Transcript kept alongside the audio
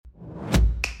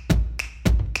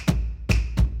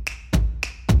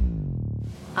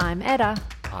I'm Etta.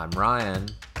 I'm Ryan.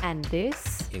 And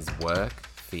this is Work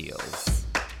Feels.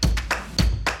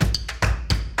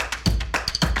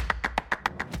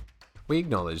 We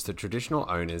acknowledge the traditional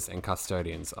owners and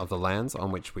custodians of the lands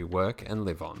on which we work and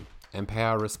live on, and pay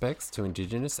our respects to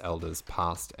Indigenous elders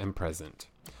past and present.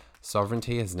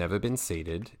 Sovereignty has never been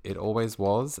ceded, it always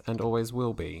was and always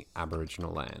will be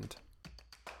Aboriginal land.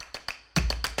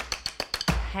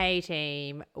 Hey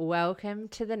team, welcome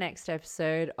to the next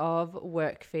episode of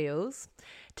Work Feels.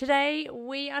 Today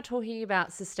we are talking about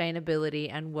sustainability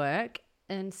and work,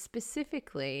 and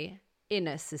specifically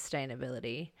inner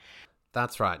sustainability.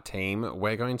 That's right, team.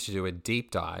 We're going to do a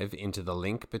deep dive into the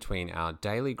link between our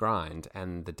daily grind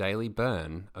and the daily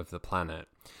burn of the planet.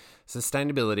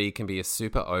 Sustainability can be a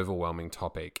super overwhelming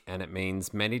topic, and it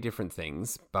means many different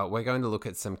things, but we're going to look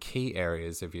at some key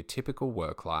areas of your typical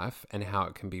work life and how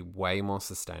it can be way more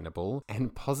sustainable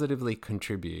and positively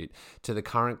contribute to the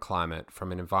current climate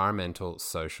from an environmental,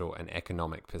 social, and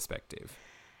economic perspective.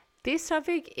 This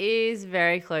topic is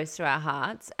very close to our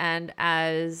hearts, and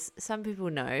as some people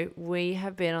know, we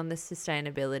have been on the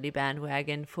sustainability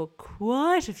bandwagon for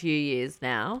quite a few years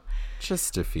now.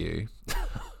 Just a few.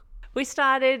 We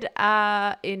started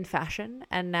in fashion,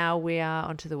 and now we are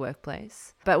onto the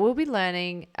workplace. But we'll be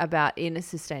learning about inner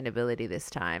sustainability this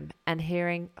time and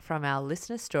hearing from our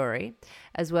listener story,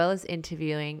 as well as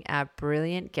interviewing our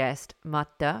brilliant guest,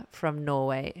 Marte from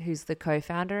Norway, who's the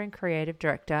co-founder and creative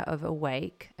director of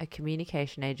Awake, a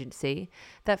communication agency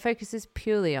that focuses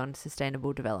purely on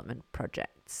sustainable development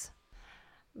projects.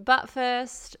 But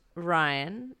first,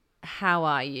 Ryan, how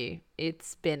are you?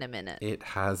 It's been a minute. It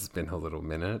has been a little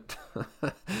minute,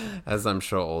 as I'm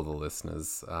sure all the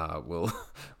listeners will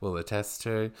attest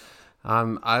to.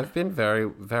 I've been very,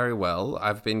 very well.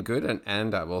 I've been good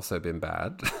and I've also been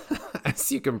bad,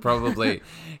 as you can probably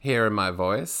hear in my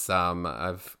voice.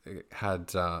 I've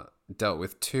had dealt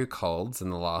with 2 colds in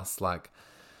the last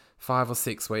 5 or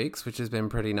 6 weeks, which has been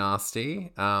pretty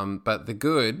nasty. But the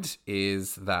good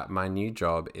is that my new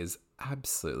job is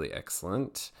absolutely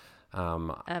excellent.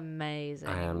 Amazing.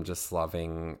 I am just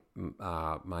loving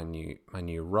my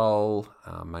new role,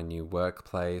 my new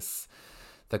workplace.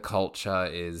 The culture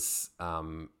is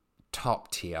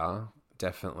top tier,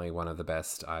 definitely one of the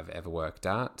best I've ever worked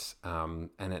at. And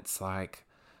it's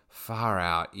far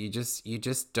out. You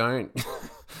just don't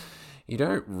you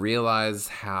don't realize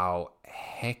how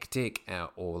hectic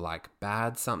or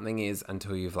bad something is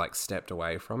until you've stepped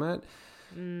away from it.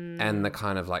 And the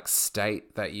kind of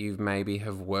state that you maybe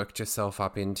have worked yourself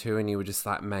up into, and you were just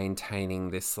maintaining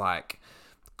this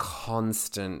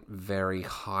constant, very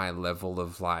high level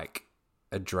of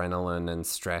adrenaline and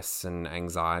stress and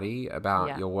anxiety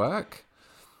about your work.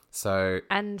 So,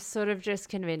 and sort of just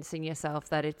convincing yourself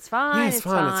that it's fine. Yeah, it's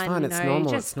fine. It's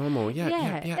normal. It's normal. Yeah.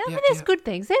 I mean, there's good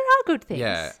things. There are good things.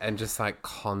 Yeah, and just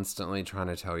constantly trying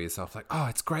to tell yourself oh,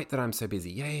 it's great that I'm so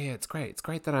busy. Yeah, it's great. It's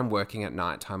great that I'm working at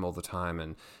nighttime all the time.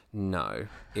 And no,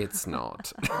 it's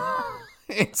not.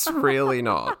 It's really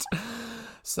not.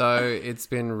 So it's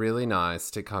been really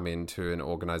nice to come into an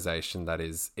organization that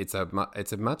it's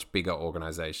a much bigger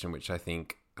organization, which I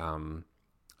think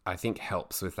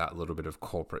helps with that little bit of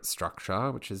corporate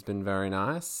structure, which has been very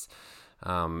nice.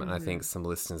 And I think some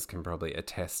listeners can probably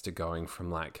attest to going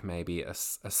from maybe a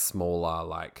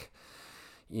smaller,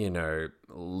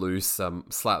 looser,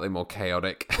 slightly more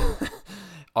chaotic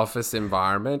office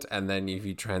environment. And then if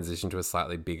you transition to a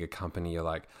slightly bigger company,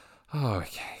 you're oh,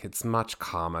 okay, it's much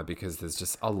calmer because there's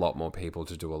just a lot more people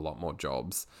to do a lot more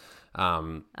jobs.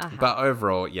 But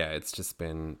overall, it's just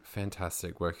been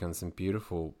fantastic working on some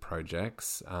beautiful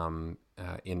projects in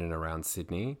and around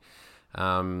Sydney.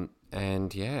 And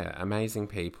amazing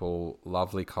people,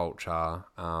 lovely culture.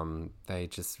 They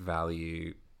just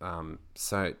value,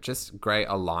 so just great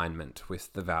alignment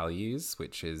with the values,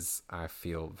 which is, I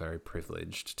feel very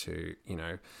privileged to,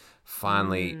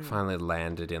 finally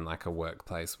landed in a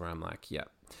workplace where I'm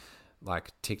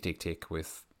tick, tick, tick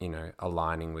with,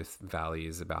 aligning with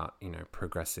values about,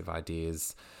 progressive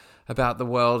ideas about the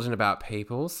world and about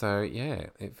people. So,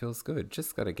 it feels good.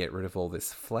 Just got to get rid of all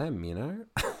this phlegm,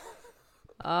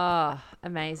 Oh,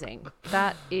 amazing.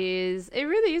 It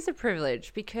really is a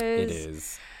privilege because it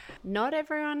is. Not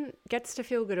everyone gets to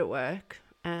feel good at work.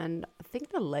 And I think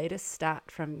the latest stat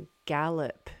from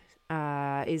Gallup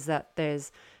is that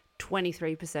there's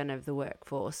 23% of the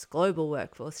global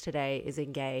workforce today is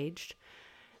engaged,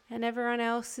 and everyone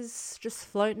else is just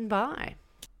floating by.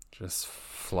 Just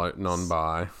floating on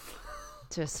by.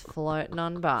 Just floating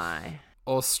on by.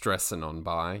 Or stressing on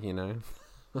by,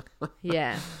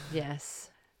 Yeah, yes.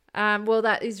 Well,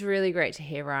 that is really great to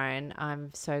hear, Ryan.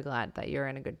 I'm so glad that you're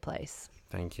in a good place.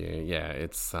 Thank you. Yeah,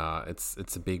 it's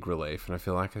a big relief, and I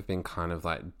feel like I've been kind of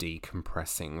like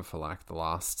decompressing for like the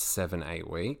last 7-8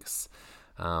 weeks.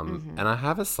 And I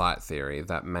have a slight theory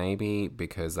that maybe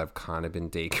because I've kind of been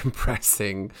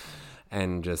decompressing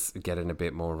and just getting a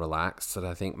bit more relaxed, that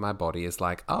I think my body is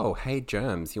like, oh, hey,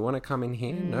 germs, you want to come in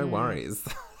here? No worries.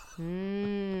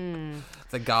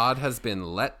 The guard has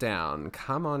been let down.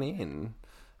 Come on in.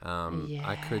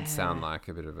 I could sound like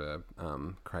a bit of a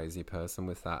crazy person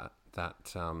with that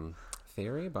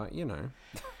theory, but you know.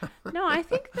 No, I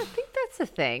think that's the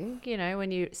thing. You know,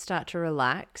 when you start to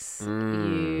relax,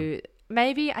 I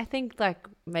think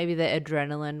maybe the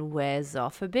adrenaline wears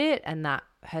off a bit, and that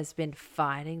has been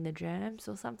fighting the germs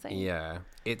or something. Yeah,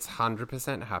 it's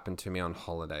 100% happened to me on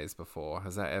holidays before.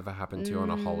 Has that ever happened to you on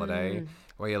a holiday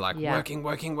where you're like working,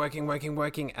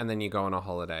 and then you go on a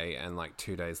holiday and like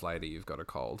 2 days later you've got a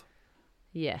cold?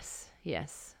 Yes,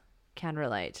 can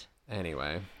relate.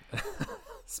 Anyway,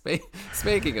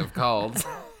 speaking of colds,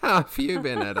 how have you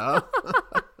been, Etta?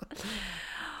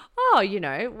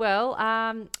 Oh, well,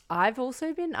 I've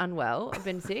also been unwell. I've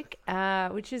been sick,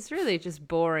 which is really just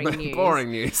boring news.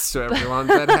 Boring news to everyone,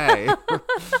 but hey,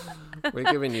 we're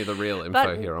giving you the real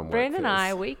info here on Bryn and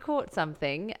I, we caught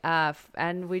something,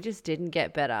 and we just didn't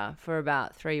get better for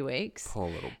about 3 weeks. Poor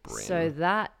little Bryn. So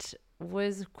that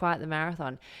was quite the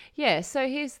marathon. Yeah, so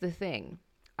here's the thing.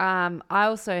 I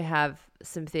also have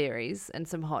some theories and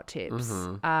some hot tips,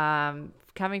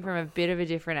 coming from a bit of a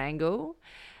different angle.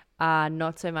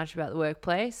 Not so much about the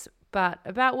workplace, but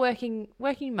about working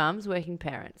mums, working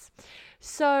parents.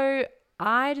 So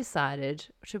I decided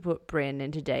to put Bryn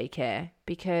into daycare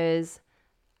because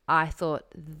I thought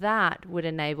that would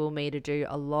enable me to do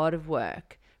a lot of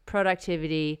work.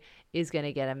 Productivity is going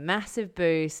to get a massive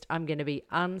boost. I'm going to be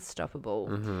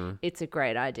unstoppable. It's a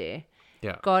great idea.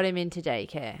 Yeah. Got him into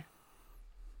daycare.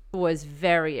 Was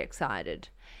very excited.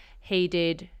 He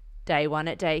did day 1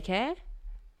 at daycare.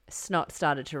 Snot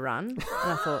started to run, and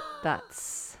I thought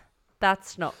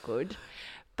that's not good.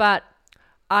 But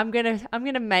I'm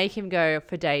gonna make him go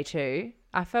for day 2.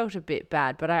 I felt a bit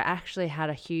bad, but I actually had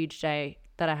a huge day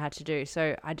that I had to do,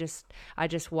 so I just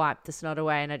wiped the snot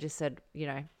away, and I just said,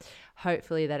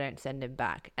 hopefully they don't send him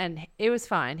back, and it was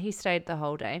fine. He stayed the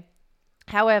whole day.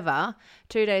 However,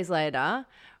 2 days later,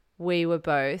 we were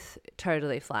both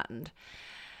totally flattened.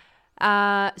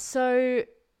 So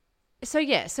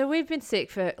we've been sick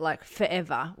for like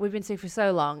forever. We've been sick for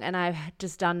so long, and I've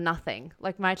just done nothing.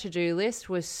 Like my to-do list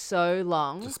was so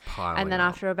long. Just piling and then up.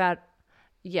 after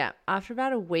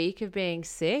about a week of being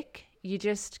sick, you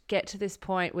just get to this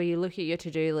point where you look at your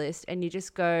to-do list and you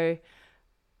just go,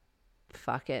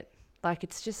 fuck it. Like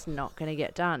it's just not going to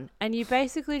get done. And you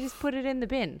basically just put it in the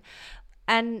bin.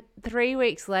 And 3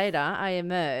 weeks later, I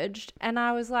emerged and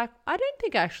I was like, I don't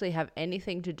think I actually have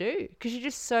anything to do, because you're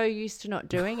just so used to not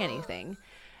doing anything.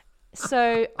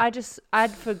 So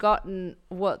I'd forgotten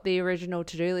what the original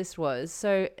to-do list was.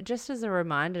 So just as a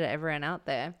reminder to everyone out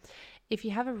there, if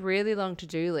you have a really long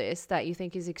to-do list that you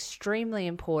think is extremely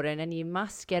important and you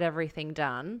must get everything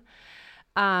done,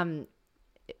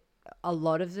 a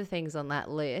lot of the things on that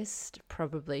list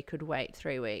probably could wait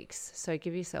 3 weeks. So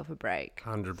give yourself a break.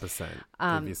 100%.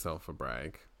 Give yourself a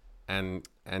break. And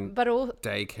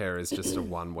daycare is just a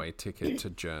one-way ticket to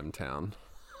Germtown.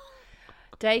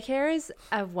 Daycare is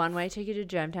a one-way ticket to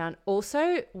Germtown.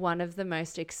 Also, one of the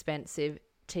most expensive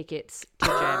tickets to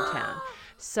Germtown.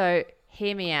 So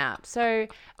hear me out. So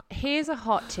here's a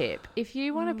hot tip. If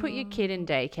you want to put your kid in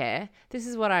daycare, this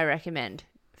is what I recommend.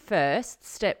 First,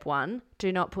 step 1,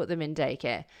 do not put them in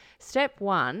daycare. Step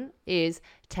 1 is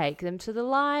take them to the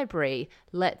library.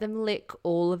 Let them lick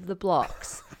all of the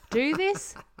blocks. Do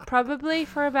this probably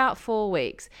for about 4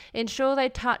 weeks. Ensure they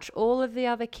touch all of the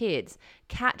other kids.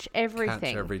 Catch everything.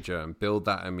 Catch every germ. Build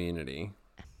that immunity.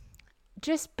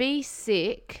 Just be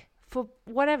sick for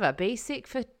whatever. Be sick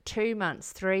for 2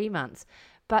 months, 3 months.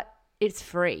 But it's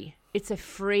free. It's a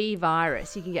free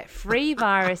virus. You can get free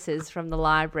viruses from the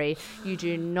library. You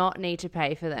do not need to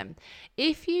pay for them.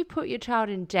 If you put your child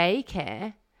in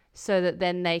daycare so that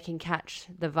then they can catch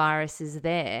the viruses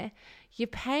there, you're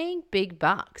paying big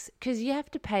bucks because you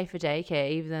have to pay for daycare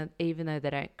even though they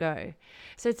don't go.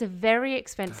 So it's a very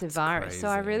expensive virus. Crazy. So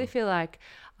I really feel like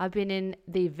I've been in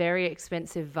the very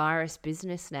expensive virus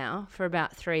business now for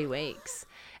about 3 weeks.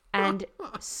 And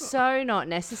so not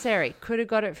necessary. Could have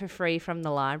got it for free from the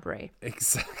library.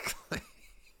 Exactly.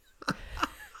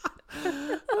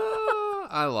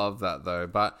 I love that though.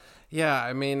 But Yeah,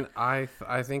 I mean, I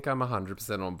think I'm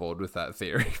 100% on board with that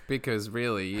theory because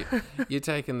really, you're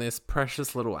taking this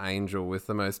precious little angel with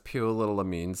the most pure little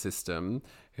immune system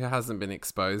who hasn't been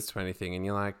exposed to anything, and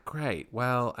you're like, great,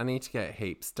 well, I need to get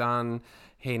heaps done.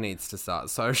 He needs to start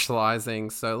socializing,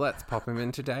 so let's pop him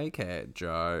into daycare.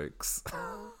 Jokes.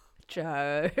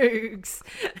 Jokes.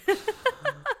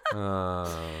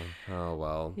 Oh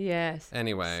well. Yes.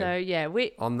 Anyway. So yeah,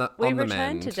 we mend.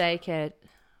 returned to daycare.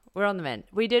 We're on the mend.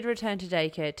 We did return to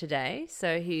daycare today,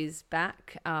 so he's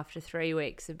back after 3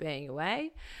 weeks of being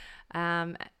away.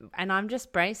 And I'm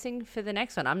just bracing for the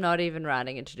next one. I'm not even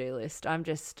writing a to-do list.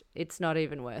 It's not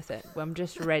even worth it. I'm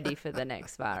just ready for the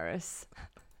next virus.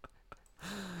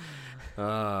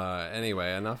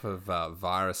 Anyway, enough of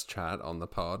virus chat on the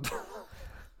pod.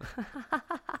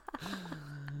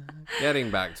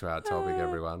 Getting back to our topic,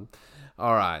 everyone.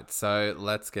 All right, so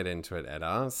let's get into it,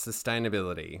 Edda.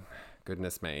 Sustainability.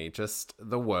 Goodness me, just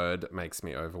the word makes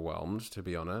me overwhelmed, to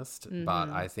be honest. Mm-hmm. But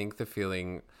I think the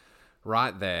feeling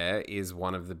right there is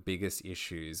one of the biggest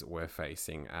issues we're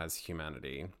facing as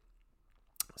humanity.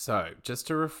 So just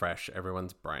to refresh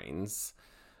everyone's brains,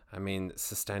 I mean,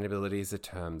 sustainability is a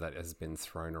term that has been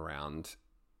thrown around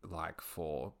like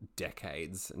for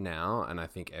decades now, and I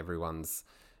think everyone's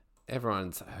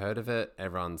heard of it.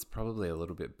 Everyone's probably a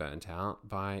little bit burnt out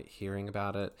by hearing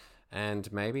about it,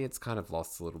 and maybe it's kind of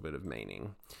lost a little bit of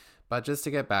meaning. But just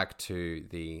to get back to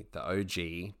the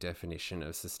OG definition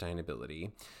of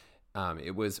sustainability,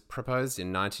 it was proposed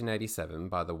in 1987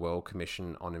 by the World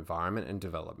Commission on Environment and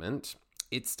Development.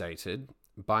 It stated,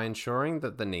 by ensuring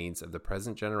that the needs of the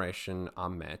present generation are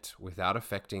met without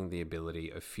affecting the ability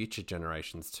of future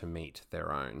generations to meet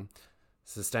their own,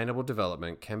 sustainable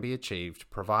development can be achieved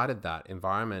provided that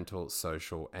environmental,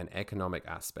 social, and economic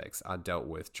aspects are dealt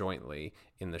with jointly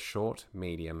in the short,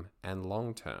 medium, and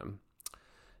long term.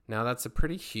 Now, that's a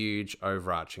pretty huge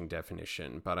overarching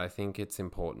definition, but I think it's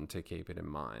important to keep it in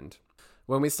mind.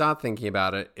 When we start thinking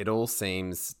about it, it all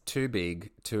seems too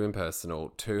big, too impersonal,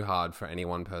 too hard for any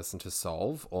one person to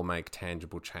solve or make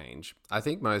tangible change. I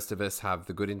think most of us have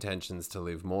the good intentions to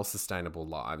live more sustainable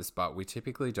lives, but we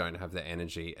typically don't have the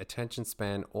energy, attention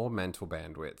span, or mental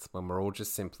bandwidth when we're all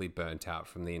just simply burnt out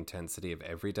from the intensity of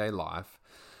everyday life,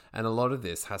 and a lot of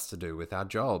this has to do with our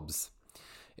jobs.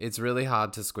 It's really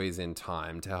hard to squeeze in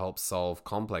time to help solve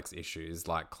complex issues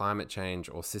like climate change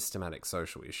or systematic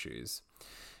social issues.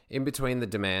 In between the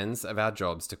demands of our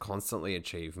jobs to constantly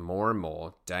achieve more and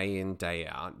more, day in, day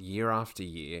out, year after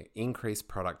year, increase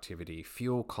productivity,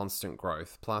 fuel constant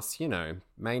growth, plus,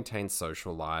 maintain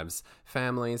social lives,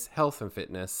 families, health and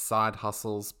fitness, side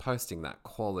hustles, posting that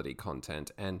quality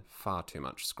content, and far too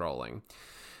much scrolling.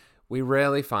 We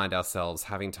rarely find ourselves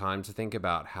having time to think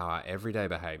about how our everyday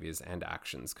behaviours and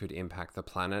actions could impact the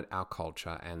planet, our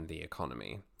culture, and the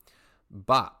economy.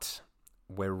 But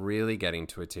we're really getting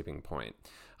to a tipping point.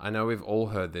 I know we've all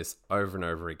heard this over and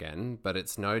over again, but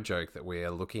it's no joke that we are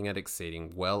looking at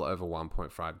exceeding well over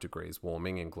 1.5 degrees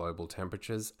warming in global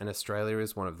temperatures, and Australia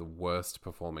is one of the worst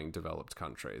performing developed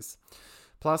countries.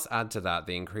 Plus, add to that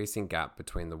the increasing gap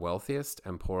between the wealthiest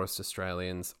and poorest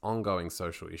Australians, ongoing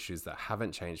social issues that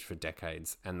haven't changed for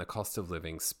decades, and the cost of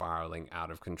living spiralling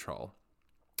out of control.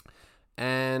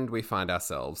 And we find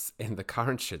ourselves in the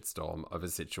current shitstorm of a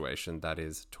situation that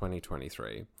is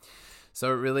 2023.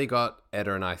 So it really got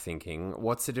Edda and I thinking,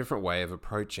 what's a different way of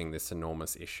approaching this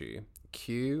enormous issue?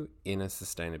 Cue inner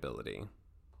sustainability.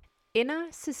 Inner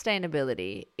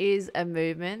sustainability is a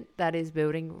movement that is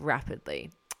building rapidly.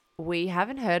 We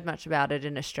haven't heard much about it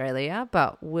in Australia,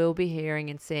 but we'll be hearing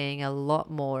and seeing a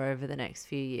lot more over the next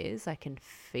few years. I can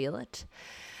feel it.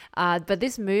 But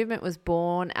this movement was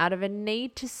born out of a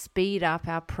need to speed up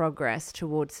our progress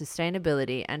towards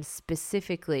sustainability and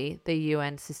specifically the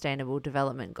UN Sustainable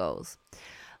Development Goals.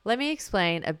 Let me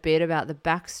explain a bit about the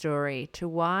backstory to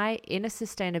why inner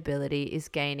sustainability is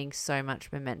gaining so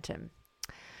much momentum.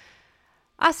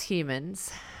 Us humans,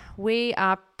 we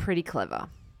are pretty clever.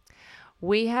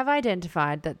 We have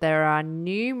identified that there are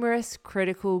numerous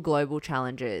critical global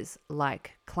challenges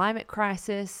like climate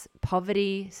crisis,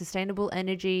 poverty, sustainable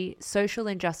energy, social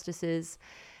injustices,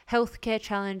 healthcare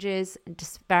challenges, and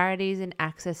disparities in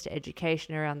access to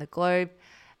education around the globe,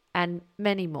 and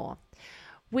many more.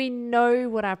 We know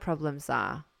what our problems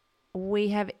are. We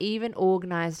have even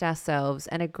organized ourselves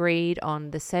and agreed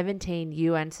on the 17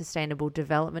 UN Sustainable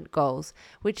Development Goals,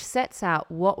 which sets out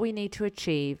what we need to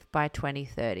achieve by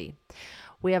 2030.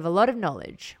 We have a lot of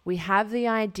knowledge. We have the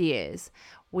ideas.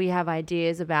 We have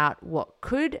ideas about what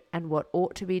could and what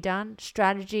ought to be done,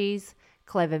 strategies,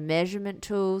 clever measurement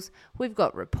tools, we've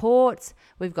got reports,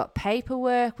 we've got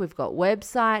paperwork, we've got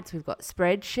websites, we've got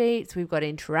spreadsheets, we've got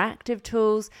interactive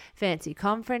tools, fancy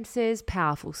conferences,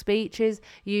 powerful speeches,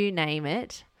 you name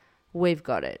it, we've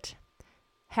got it.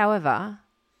 However,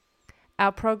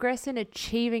 our progress in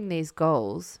achieving these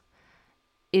goals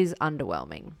is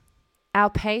underwhelming. Our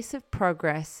pace of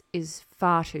progress is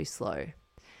far too slow.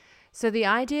 So the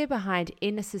idea behind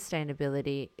inner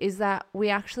sustainability is that we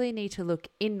actually need to look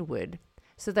inward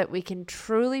so that we can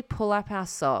truly pull up our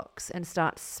socks and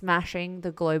start smashing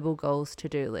the global goals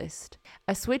to-do list.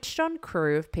 A switched-on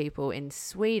crew of people in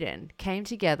Sweden came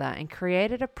together and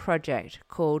created a project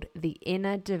called the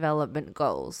Inner Development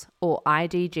Goals, or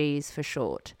IDGs for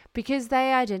short, because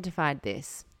they identified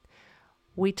this.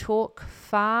 We talk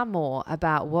far more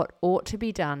about what ought to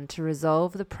be done to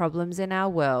resolve the problems in our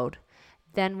world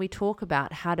than we talk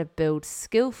about how to build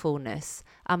skillfulness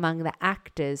among the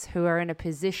actors who are in a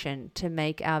position to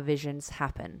make our visions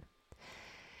happen.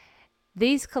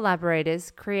 These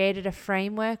collaborators created a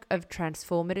framework of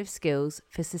transformative skills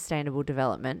for sustainable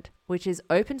development, which is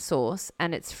open source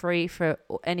and it's free for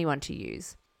anyone to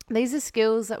use. These are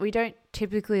skills that we don't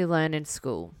typically learn in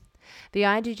school. The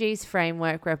IDG's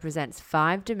framework represents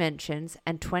 5 dimensions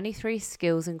and 23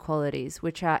 skills and qualities,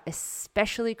 which are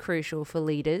especially crucial for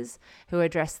leaders who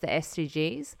address the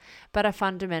SDGs, but are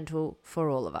fundamental for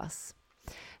all of us.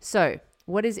 So,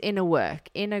 what is inner work,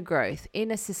 inner growth,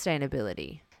 inner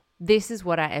sustainability? This is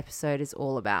what our episode is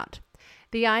all about.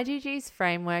 The IDG's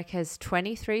framework has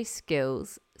 23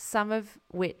 skills, some of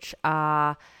which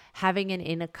are having an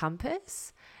inner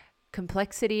compass,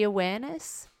 complexity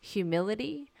awareness,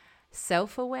 humility,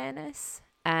 self-awareness,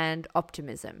 and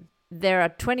optimism. There are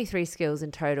 23 skills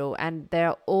in total, and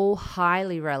they're all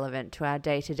highly relevant to our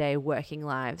day-to-day working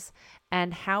lives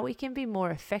and how we can be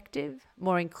more effective,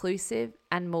 more inclusive,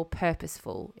 and more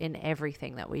purposeful in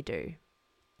everything that we do.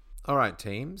 All right,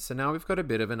 team. So now we've got a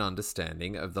bit of an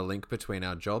understanding of the link between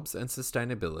our jobs and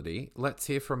sustainability. Let's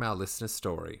hear from our listener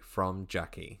story from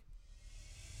Jackie.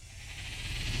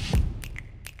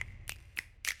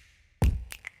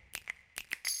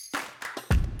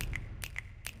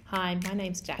 Hi, my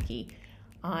name's Jackie.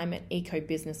 I'm an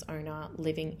eco-business owner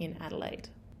living in Adelaide.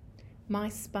 My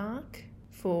spark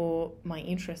for my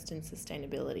interest in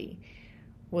sustainability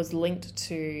was linked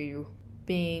to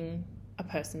being a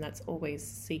person that's always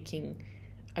seeking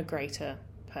a greater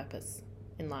purpose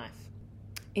in life.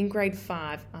 In grade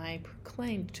 5, I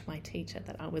proclaimed to my teacher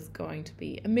that I was going to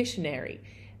be a missionary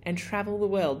and travel the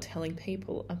world telling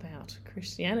people about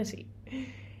Christianity.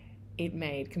 It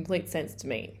made complete sense to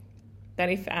me that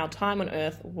if our time on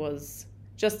earth was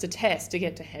just a test to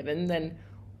get to heaven, then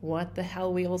what the hell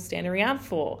are we all standing around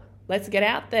for? Let's get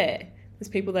out there. There's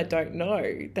people that don't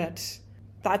know that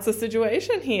that's a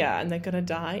situation here and they're going to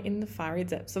die in the fiery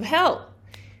depths of hell.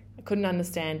 I couldn't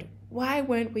understand why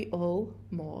weren't we all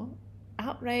more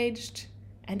outraged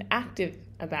and active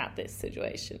about this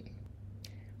situation.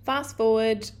 Fast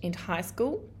forward into high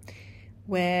school,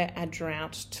 where a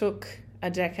drought took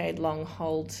a decade-long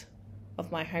hold of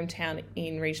my hometown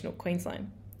in regional Queensland.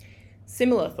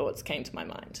 Similar thoughts came to my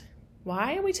mind.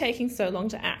 Why are we taking so long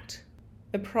to act?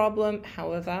 The problem,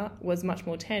 however, was much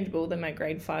more tangible than my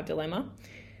grade 5 dilemma,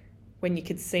 when you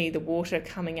could see the water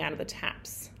coming out of the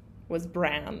taps was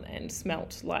brown and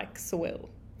smelt like soil.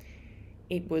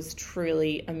 It was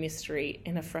truly a mystery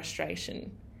and a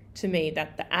frustration to me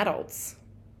that the adults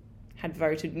had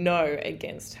voted no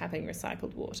against having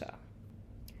recycled water.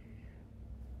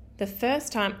 The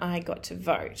first time I got to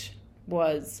vote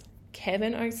was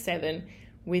Kevin07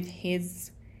 with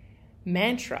his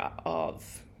mantra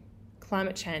of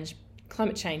climate change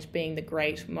being the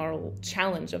great moral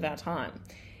challenge of our time.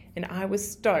 And I was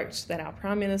stoked that our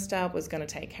Prime Minister was going to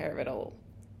take care of it all.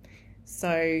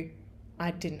 So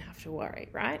I didn't have to worry,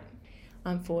 right?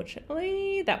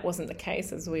 Unfortunately, that wasn't the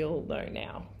case, as we all know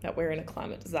now, that we're in a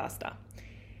climate disaster.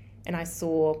 And I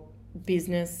saw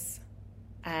business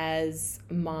as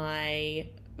my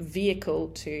vehicle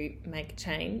to make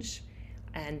change,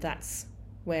 and that's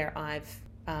where I've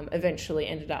eventually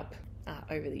ended up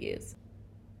over the years.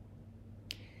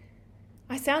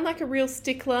 I sound like a real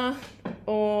stickler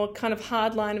or kind of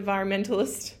hardline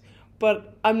environmentalist,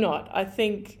 but I'm not. I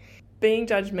think being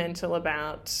judgmental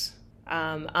about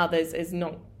others is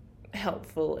not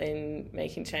helpful in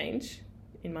making change,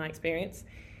 in my experience.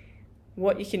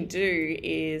 What you can do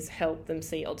is help them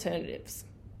see alternatives.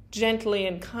 Gently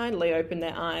and kindly open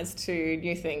their eyes to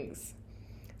new things.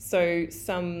 So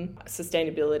some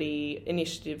sustainability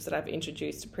initiatives that I've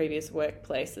introduced to previous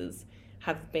workplaces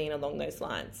have been along those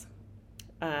lines.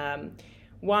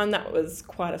 One that was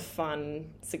quite a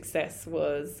fun success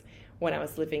was when I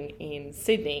was living in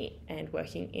Sydney and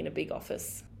working in a big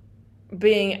office.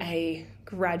 Being a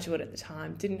graduate at the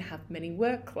time, didn't have many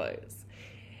work clothes.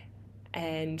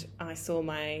 And I saw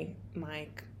my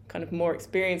kind of more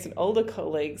experienced and older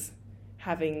colleagues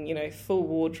having, full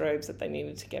wardrobes that they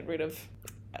needed to get rid of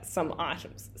some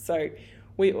items. So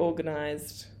I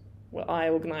organised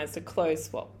a clothes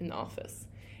swap in the office.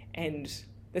 And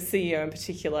the CEO in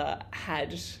particular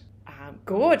had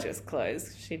gorgeous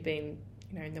clothes. She'd been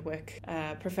in the work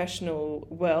professional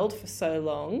world for so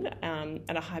long,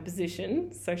 at a high position,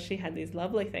 so she had these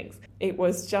lovely things. It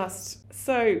was just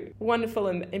so wonderful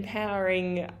and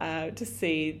empowering to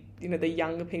see the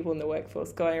younger people in the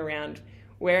workforce going around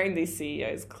wearing these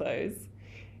CEO's clothes,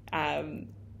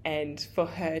 and for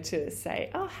her to say,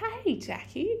 "Oh, hey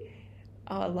Jackie,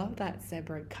 I love that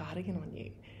zebra cardigan on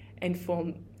you," and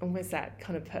form almost that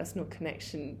kind of personal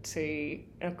connection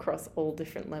across all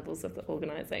different levels of the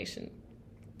organisation.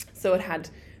 So it had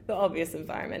the obvious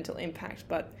environmental impact,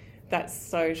 but that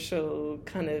social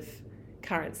kind of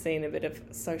currency and a bit of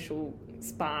social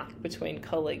spark between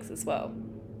colleagues as well.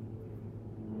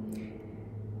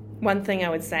 One thing I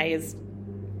would say is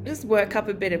just work up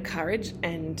a bit of courage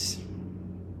and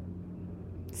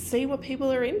see what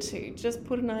people are into. Just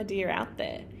put an idea out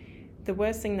there. The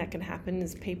worst thing that can happen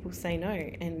is people say no,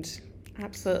 and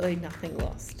absolutely nothing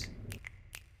lost.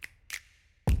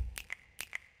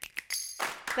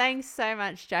 Thanks so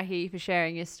much, Jackie, for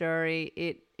sharing your story.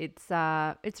 It's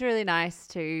really nice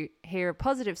to hear a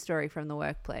positive story from the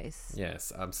workplace.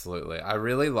 Yes, absolutely. I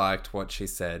really liked what she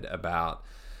said about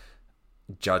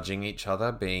judging each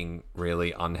other being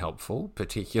really unhelpful,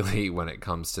 particularly when it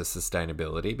comes to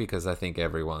sustainability, because I think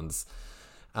everyone's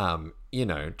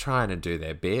trying to do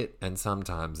their bit, and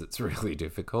sometimes it's really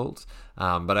difficult.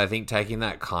 But I think taking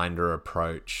that kinder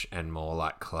approach and more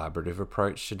like collaborative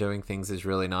approach to doing things is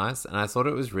really nice. And I thought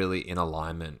it was really in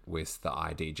alignment with the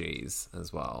IDGs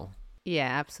as well. Yeah,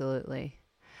 absolutely.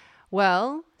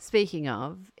 Well, speaking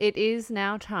of, it is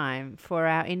now time for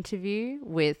our interview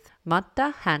with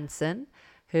Marte Hansen,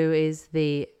 who is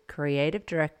the creative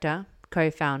director,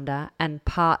 co-founder and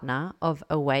partner of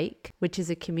Awake, which is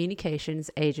a communications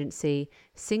agency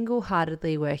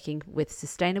single-heartedly working with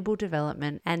sustainable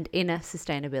development and inner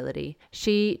sustainability.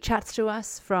 She chats to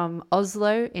us from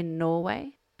Oslo in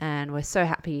Norway, and we're so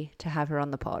happy to have her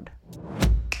on the pod.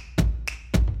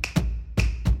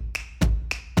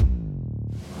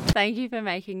 Thank you for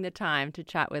making the time to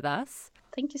chat with us.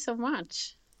 Thank you so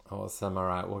much. Awesome. All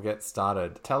right, we'll get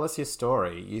started. Tell us your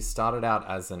story. You started out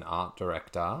as an art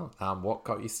director. What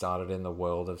got you started in the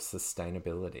world of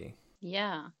sustainability?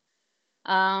 Yeah.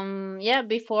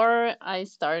 Before I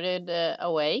started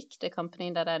Awake, the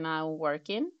company that I now work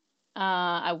in,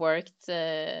 I worked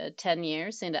 10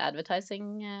 years in the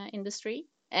advertising industry.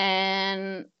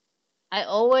 And I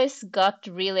always got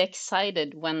really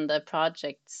excited when the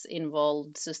projects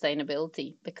involved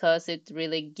sustainability, because it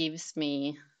really gives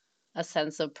me a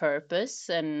sense of purpose,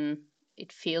 and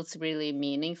it feels really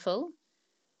meaningful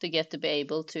to get to be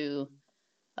able to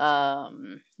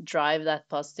drive that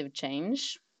positive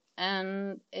change.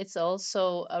 And it's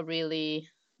also a really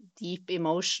deep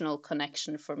emotional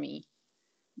connection for me,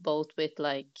 both with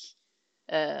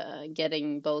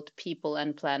getting both people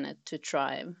and planet to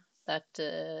thrive.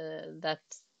 That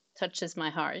touches my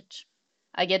heart.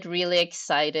 I get really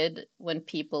excited when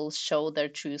people show their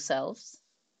true selves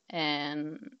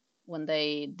and when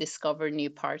they discover new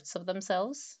parts of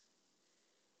themselves,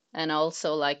 and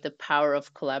also like the power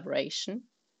of collaboration.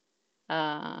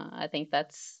 I think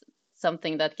that's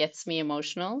something that gets me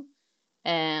emotional.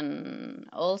 And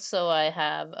also I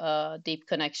have a deep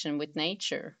connection with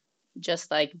nature,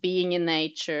 just like being in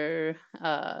nature,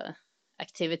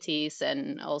 activities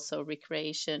and also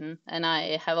recreation. And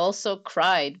I have also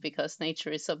cried because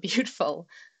nature is so beautiful.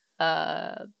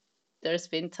 There's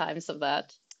been times of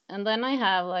that. And then I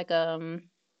have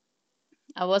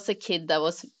I was a kid that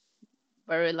was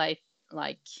very like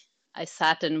I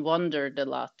sat and wondered a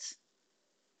lot.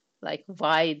 Like,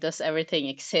 why does everything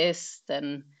exist,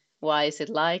 and why is it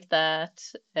like that,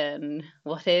 and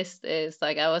what is this?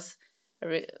 Like, I was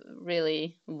a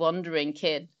really wondering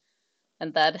kid,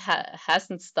 and that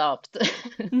hasn't stopped.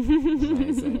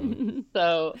 Amazing.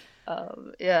 So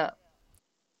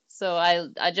So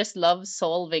I just love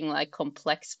solving like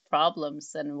complex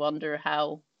problems and wonder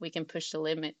how we can push the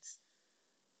limits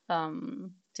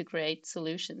to create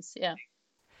solutions. Yeah.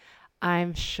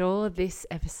 I'm sure this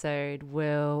episode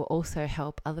will also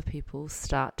help other people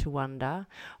start to wonder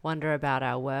about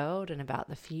our world and about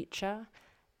the future.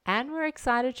 And we're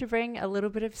excited to bring a little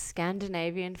bit of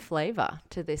Scandinavian flavour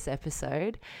to this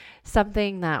episode.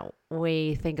 Something that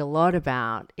we think a lot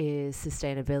about is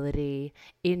sustainability,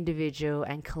 individual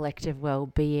and collective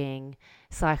well-being,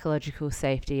 psychological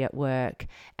safety at work,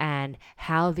 and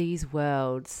how these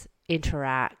worlds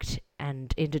interact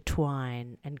and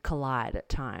intertwine and collide at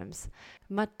times.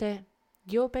 Marte,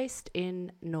 you're based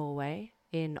in Norway,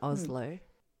 in Oslo.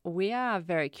 We are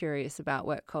very curious about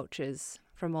work cultures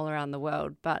from all around the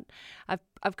world, but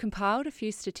I've compiled a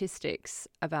few statistics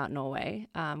about Norway,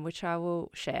 which I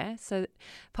will share. So,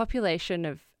 population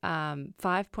of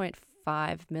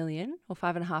 5.5 million or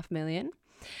 5.5 million.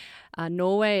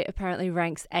 Norway apparently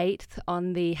ranks 8th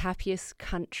on the happiest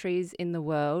countries in the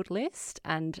world list,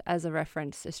 and as a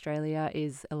reference, Australia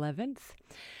is 11th.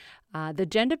 The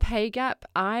gender pay gap,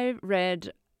 I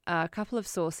read a couple of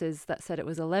sources that said it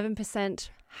was 11%.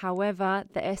 However,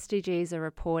 the SDGs are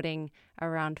reporting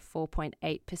around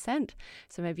 4.8%.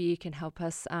 So maybe you can help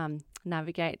us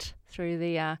navigate through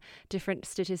the different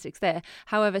statistics there.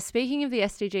 However, speaking of the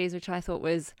SDGs, which I thought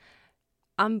was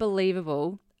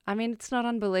unbelievable, I mean, it's not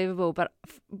unbelievable, but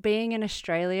being in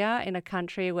Australia, in a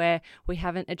country where we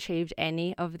haven't achieved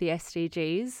any of the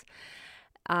SDGs,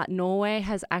 Norway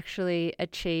has actually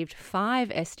achieved 5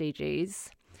 SDGs,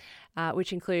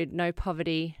 which include no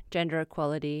poverty, gender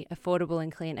equality, affordable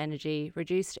and clean energy,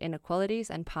 reduced inequalities,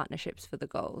 and partnerships for the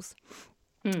goals.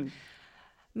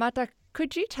 Marta,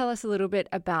 could you tell us a little bit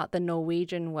about the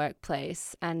Norwegian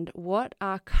workplace and what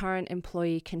are current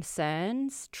employee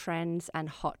concerns, trends, and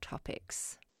hot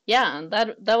topics? Yeah,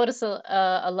 that was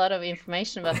a lot of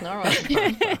information about Norway.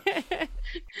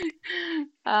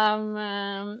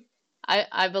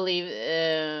 I believe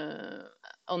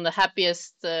on the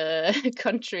happiest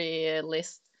country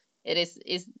list, it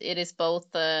is both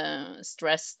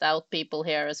stressed out people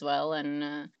here as well,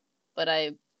 and but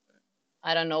I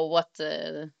don't know what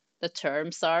the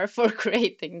terms are for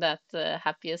creating that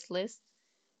happiest list.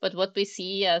 But what we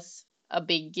see as a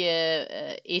big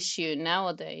issue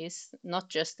nowadays, not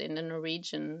just in the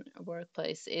Norwegian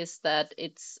workplace, is that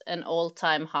it's an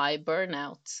all-time high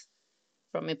burnout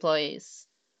from employees.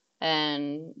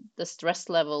 And the stress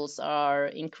levels are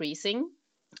increasing.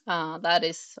 That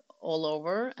is all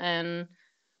over. And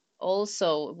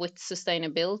also with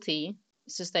sustainability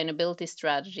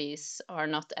strategies are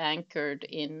not anchored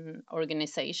in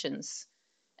organizations.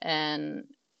 And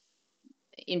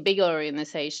in big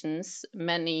organizations,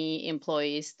 many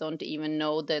employees don't even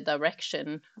know the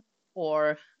direction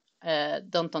or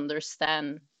don't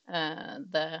understand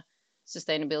the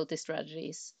sustainability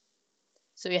strategies.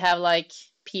 So you have like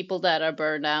people that are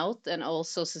burned out and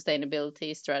also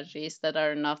sustainability strategies that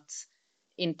are not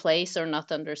in place or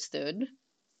not understood.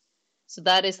 So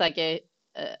that is like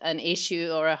an issue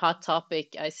or a hot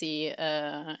topic I see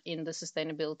in the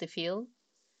sustainability field.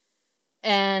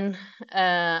 And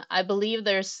I believe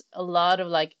there's a lot of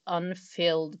like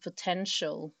unfilled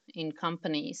potential in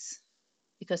companies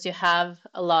because you have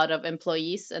a lot of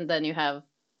employees and then you have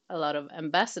a lot of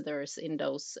ambassadors in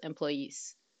those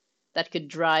employees that could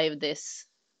drive this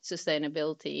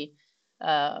sustainability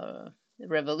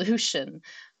revolution,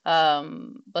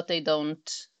 but they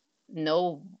don't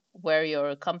know where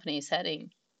your company is heading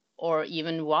or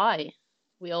even why.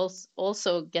 We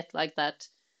also get like that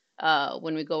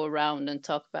when we go around and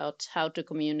talk about how to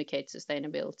communicate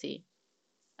sustainability.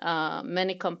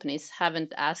 Many companies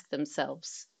haven't asked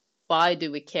themselves, why do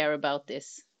we care about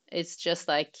this? It's just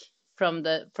like from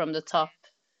the top,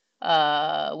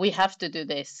 we have to do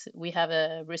this. We have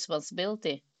a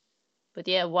responsibility. But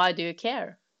yeah, why do you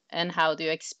care? And how do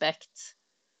you expect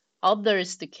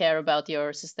others to care about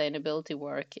your sustainability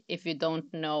work if you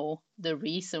don't know the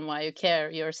reason why you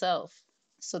care yourself?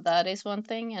 So that is one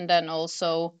thing. And then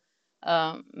also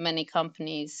many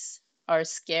companies are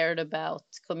scared about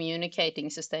communicating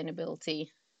sustainability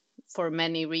for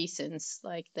many reasons.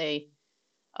 Like they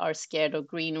are scared of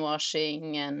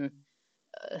greenwashing and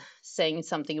saying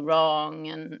something wrong,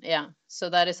 and yeah, so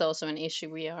that is also an issue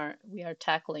we are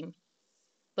tackling.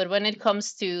 But when it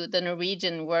comes to the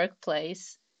Norwegian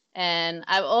workplace, and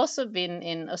I've also been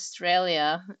in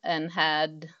Australia and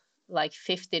had like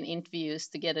 15 interviews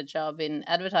to get a job in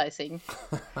advertising.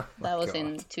 That was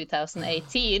in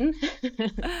 2018.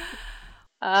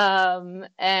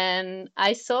 And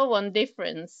I saw one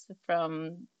difference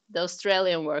from the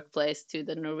Australian workplace to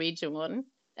the Norwegian one.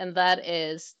 And that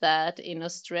is that in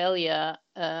Australia,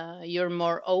 you're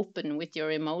more open with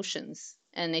your emotions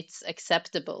and it's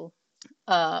acceptable.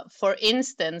 For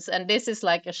instance, and this is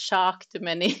like a shock to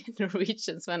many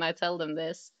Norwegians when I tell them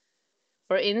this.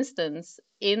 For instance,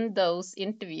 in those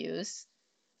interviews,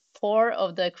 4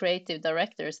 of the creative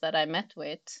directors that I met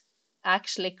with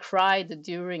actually cried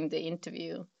during the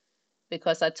interview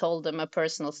because I told them a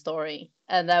personal story.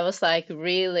 And that was like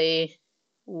really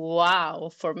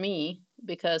wow for me,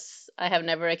 because I have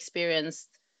never experienced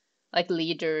like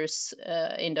leaders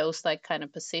in those like kind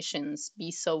of positions be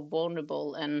so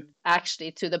vulnerable, and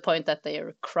actually to the point that they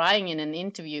are crying in an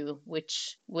interview,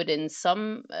 which would in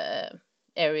some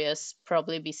areas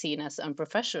probably be seen as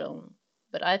unprofessional.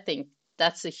 But I think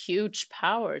that's a huge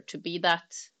power to be that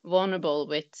vulnerable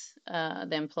with the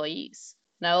employees.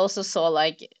 And I also saw,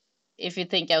 like, if you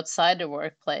think outside the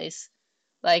workplace,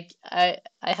 like I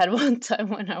had one time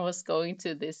when I was going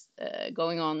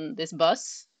on this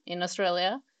bus in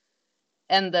Australia,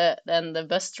 and the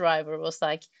bus driver was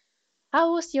like,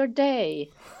 "How was your day?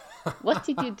 What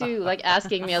did you do?" Like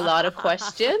asking me a lot of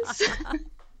questions.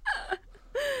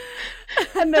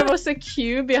 And there was a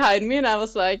queue behind me, and I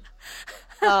was like,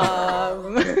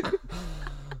 I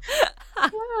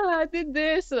did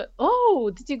this.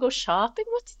 Oh, did you go shopping?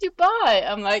 What did you buy?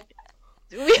 I'm like,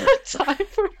 do we have time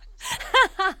for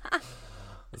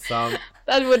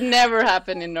that? Would never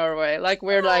happen in Norway. Like,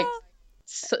 we're like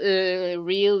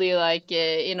really like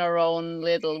in our own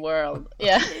little world.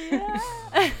 Yeah.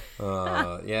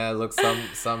 Yeah, look,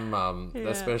 some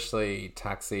especially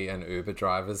taxi and Uber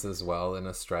drivers as well in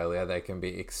Australia, they can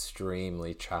be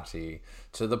extremely chatty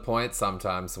to the point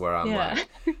sometimes where I'm like,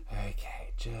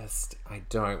 okay, I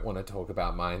don't want to talk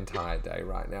about my entire day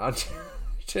right now.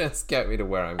 Just get me to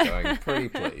where I'm going, pretty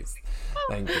please.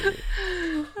 Thank you.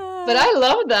 But I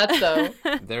love that, though.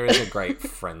 There is a great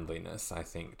friendliness, I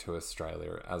think, to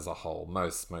Australia as a whole.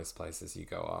 Most places you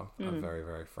go are very,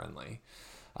 very friendly.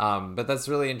 But that's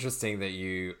really interesting that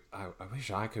I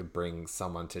wish I could bring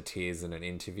someone to tears in an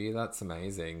interview. That's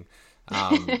amazing.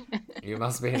 You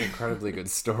must be an incredibly good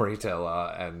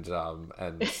storyteller and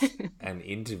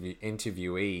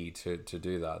interviewee to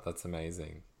do that. That's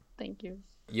amazing. Thank you.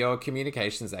 Your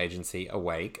communications agency,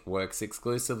 Awake, works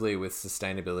exclusively with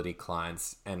sustainability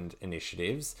clients and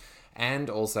initiatives, and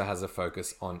also has a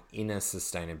focus on inner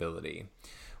sustainability.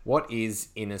 What is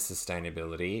inner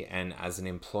sustainability, and as an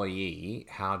employee,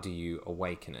 how do you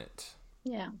awaken it?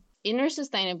 Yeah. Inner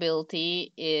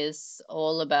sustainability is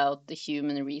all about the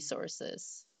human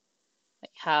resources,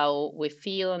 like how we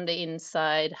feel on the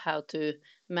inside, how to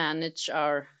manage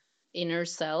our inner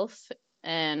self,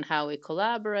 and how we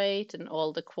collaborate, and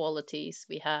all the qualities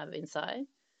we have inside.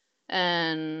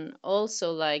 And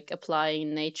also like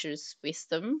applying nature's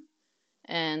wisdom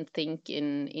and think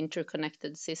in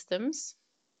interconnected systems,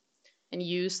 and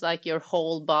use like your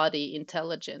whole body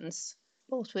intelligence,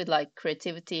 both with like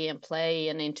creativity and play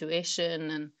and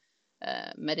intuition and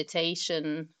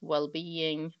meditation,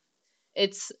 well-being.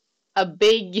 It's a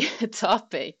big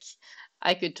topic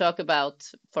I could talk about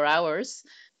for hours,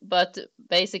 but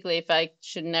basically if I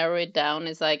should narrow it down,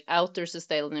 it's like outer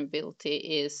sustainability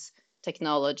is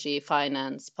technology,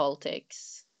 finance,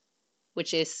 politics,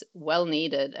 which is well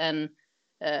needed and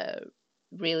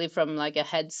really from like a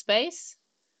headspace.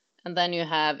 And then you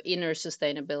have inner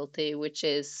sustainability, which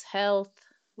is health,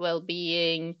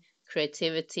 well-being,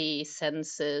 creativity,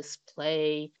 senses,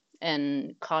 play,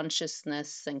 and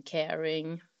consciousness and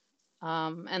caring.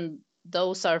 And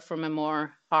those are from a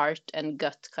more heart and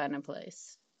gut kind of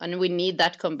place. And we need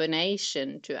that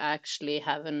combination to actually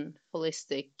have an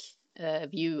holistic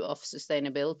view of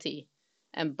sustainability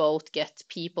and both get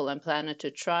people and planet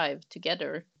to thrive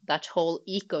together. That whole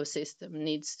ecosystem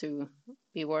needs to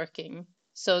be working.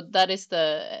 So that is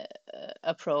the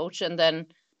approach. And then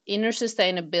inner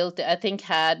sustainability, I think,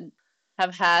 have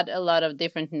had a lot of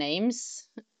different names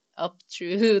up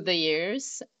through the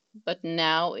years, but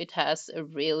now it has a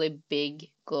really big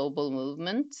global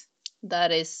movement.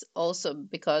 That is also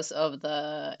because of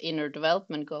the inner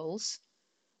development goals,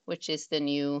 which is the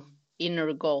new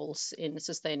inner goals in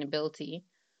sustainability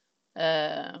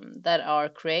that are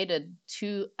created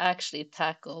to actually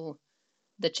tackle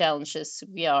the challenges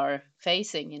we are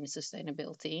facing in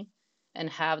sustainability and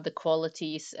have the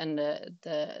qualities and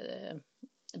the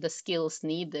skills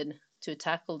needed to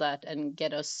tackle that and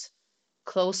get us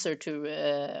closer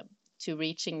to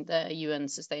reaching the UN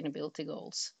sustainability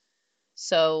goals.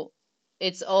 So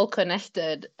it's all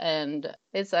connected, and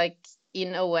it's like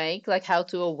in Awake, like how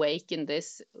to awaken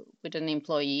this with an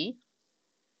employee.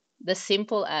 The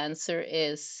simple answer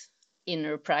is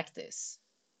inner practice,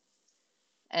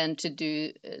 and to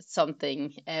do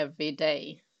something every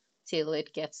day till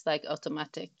it gets like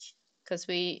automatic. Because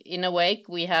in Awake,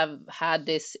 we have had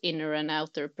this inner and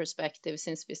outer perspective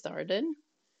since we started.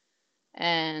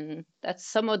 And that's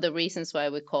some of the reasons why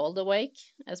we called Awake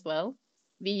as well.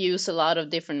 We use a lot of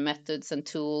different methods and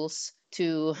tools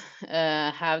to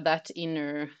have that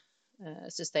inner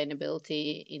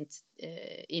sustainability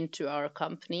into our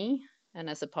company and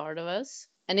as a part of us.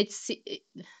 And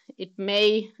it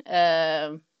may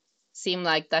seem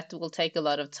like that will take a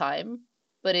lot of time,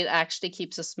 but it actually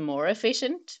keeps us more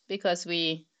efficient because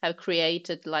we have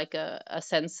created like a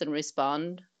sense and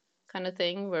respond kind of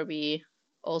thing where we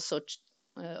also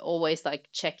always like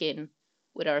check in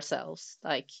with ourselves,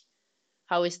 like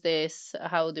how is this,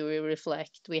 how do we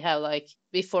reflect. We have like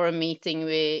before a meeting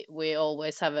we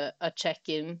always have a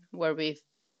check-in where we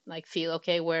like feel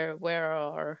okay, where are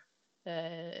our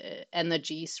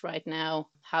energies right now,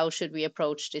 how should we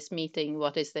approach this meeting,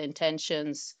 what is the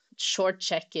intentions, short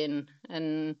check-in,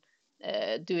 and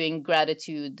doing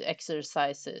gratitude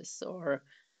exercises or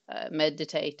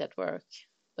meditate at work.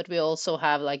 But we also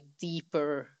have like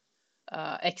deeper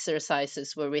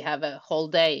exercises where we have a whole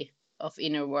day of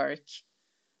inner work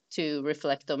to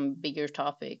reflect on bigger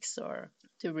topics or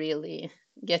to really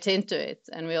get into it.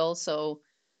 And we also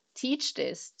teach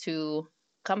this to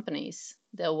companies,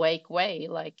 the awake way,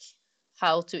 like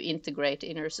how to integrate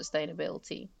inner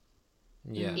sustainability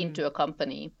into a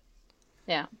company.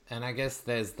 Yeah. And I guess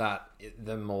there's that,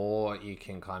 the more you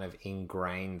can kind of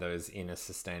ingrain those inner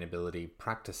sustainability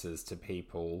practices to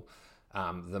people,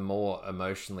 the more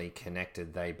emotionally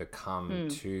connected they become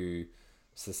to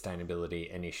sustainability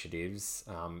initiatives,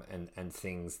 and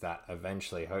things that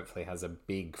eventually hopefully has a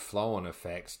big flow-on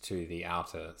effect to the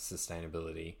outer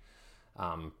sustainability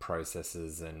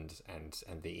processes and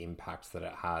the impact that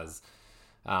it has.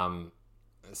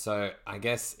 So I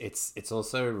guess it's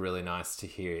also really nice to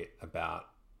hear about,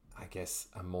 I guess,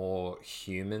 a more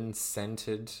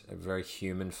human-centered, a very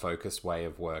human-focused way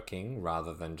of working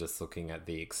rather than just looking at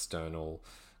the external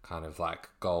kind of like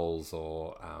goals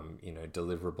or,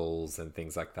 deliverables and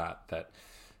things like that, that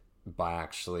by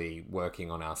actually working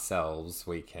on ourselves,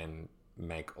 we can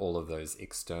make all of those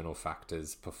external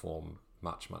factors perform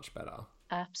much, much better.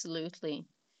 Absolutely.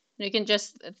 You can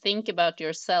just think about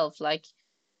yourself, like,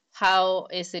 how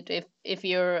is it if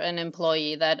you're an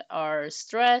employee that are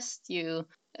stressed, you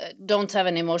don't have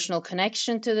an emotional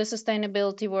connection to the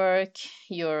sustainability work,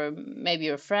 maybe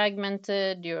you're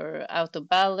fragmented, you're out of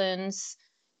balance,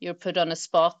 you're put on a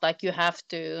spot, like you have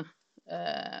to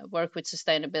work with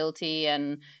sustainability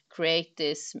and create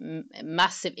this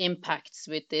massive impacts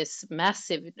with this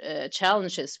massive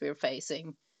challenges we're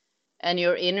facing. And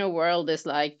your inner world is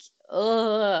like,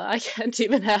 oh, I can't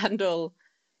even handle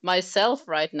myself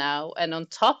right now. And on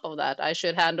top of that, I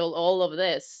should handle all of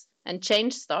this. And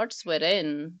change starts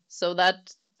within. So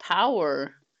that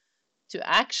power to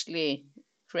actually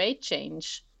create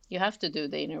change, you have to do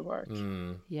the inner work.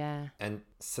 Yeah. And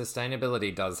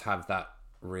sustainability does have that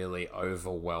really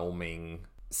overwhelming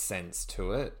sense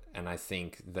to it. And I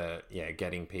think that,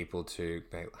 getting people to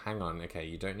hang on, okay,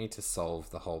 you don't need to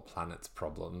solve the whole planet's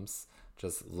problems.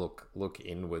 Just look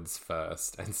inwards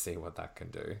first and see what that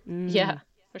can do. Yeah,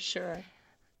 for sure.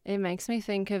 It makes me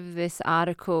think of this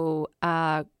article.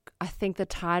 I think the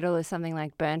title is something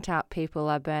like "Burnt Out People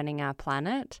Are Burning Our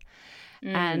Planet."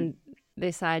 And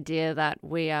this idea that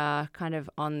we are kind of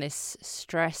on this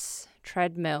stress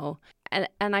treadmill.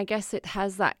 And I guess it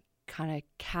has that kind of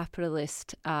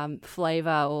capitalist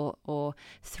flavor or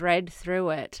thread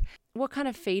through it. What kind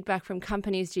of feedback from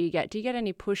companies do you get? Do you get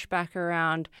any pushback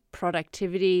around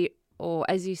productivity? Or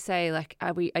as you say, like,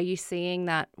 are you seeing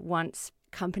that once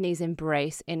companies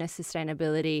embrace inner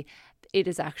sustainability, it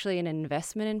is actually an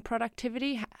investment in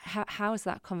productivity? How is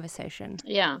that conversation?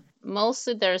 Yeah,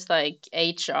 mostly there's like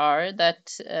HR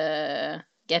that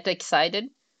get excited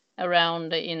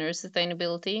around the inner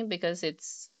sustainability because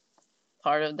it's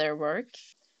part of their work.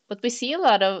 But we see a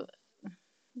lot of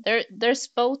there's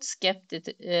both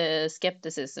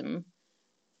skepticism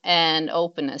and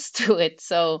openness to it.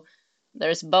 So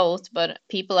there's both, but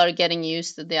people are getting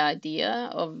used to the idea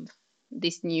of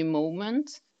this new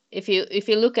movement. If you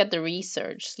look at the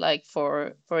research, like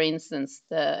for instance,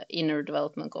 the Inner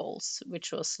Development Goals,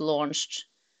 which was launched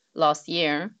last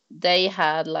year, they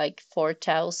had like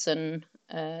 4,000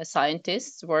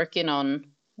 scientists working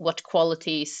on what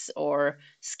qualities or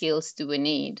skills do we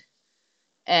need.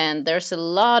 And there's a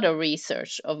lot of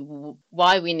research of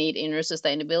why we need inner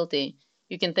sustainability.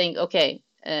 You can think, okay,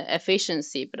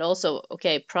 efficiency, but also,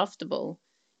 okay, profitable.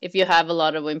 If you have a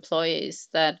lot of employees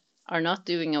that are not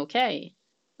doing okay,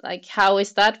 like how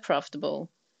is that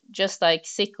profitable? Just like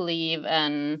sick leave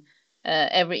and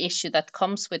every issue that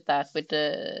comes with that, with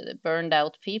the burned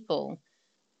out people,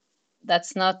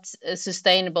 that's not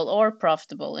sustainable or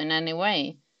profitable in any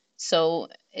way. So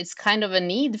it's kind of a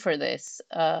need for this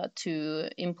to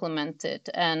implement it.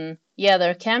 And yeah,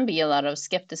 there can be a lot of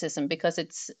skepticism because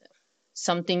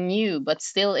something new, but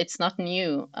still it's not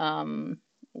new.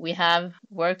 We have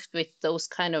worked with those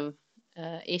kind of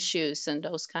issues and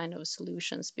those kind of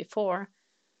solutions before.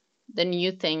 The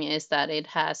new thing is that it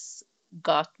has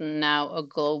gotten now a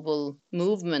global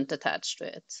movement attached to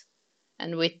it.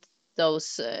 And with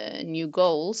those new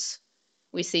goals,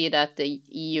 we see that the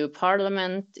EU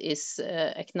Parliament is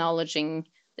acknowledging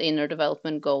the inner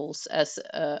development goals as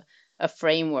a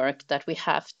framework that we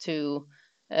have to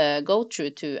go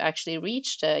through to actually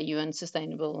reach the UN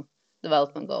Sustainable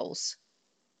Development Goals.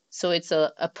 So it's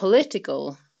a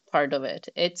political part of it.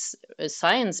 It's a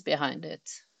science behind it.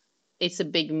 It's a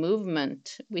big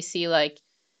movement. We see like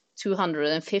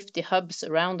 250 hubs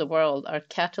around the world are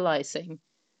catalyzing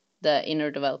the inner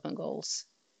development goals.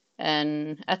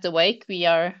 And at the Wake, we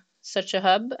are such a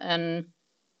hub, and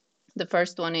the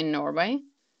first one in Norway.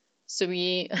 So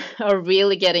we are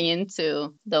really getting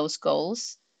into those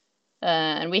goals.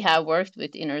 And we have worked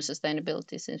with inner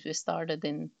sustainability since we started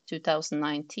in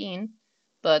 2019.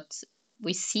 But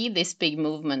we see this big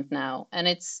movement now. And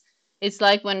it's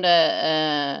like when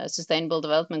the Sustainable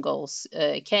Development Goals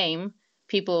came,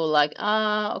 people were like,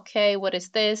 okay, what is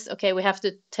this? Okay, we have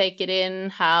to take it in,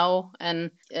 how?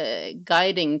 And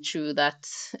guiding through that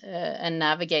and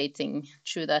navigating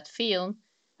through that field.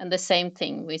 And the same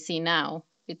thing we see now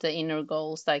with the inner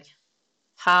goals, like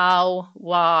how,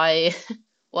 why,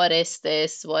 what is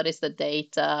this? What is the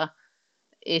data?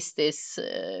 Is this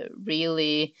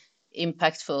really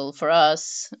impactful for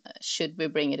us? Should we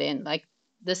bring it in? Like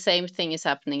the same thing is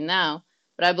happening now,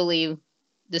 but I believe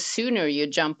the sooner you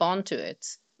jump onto it,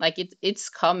 like it's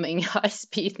coming high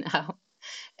speed now.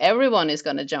 Everyone is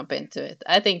going to jump into it.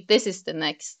 I think this is the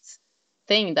next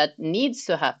thing that needs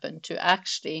to happen to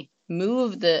actually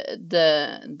move the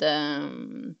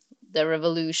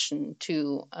revolution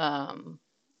to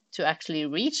actually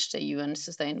reach the UN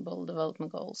Sustainable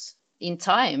Development Goals in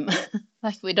time.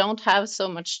 Like we don't have so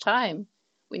much time.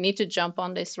 We need to jump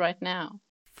on this right now.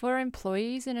 For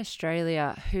employees in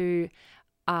Australia who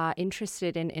are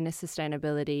interested in inner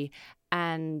sustainability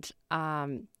and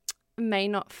may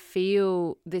not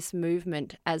feel this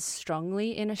movement as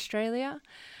strongly in Australia,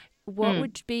 what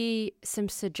would be some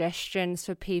suggestions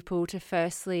for people to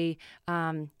firstly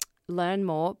learn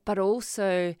more, but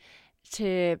also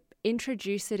to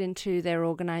introduce it into their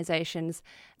organizations,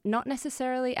 not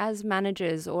necessarily as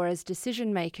managers or as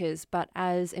decision makers, but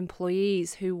as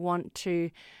employees who want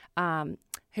to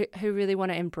who really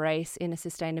want to embrace inner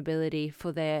sustainability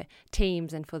for their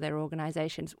teams and for their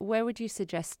organizations? Where would you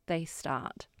suggest they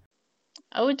start?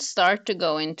 I would start to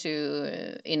go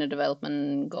into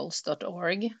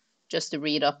innerdevelopmentgoals.org just to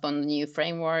read up on the new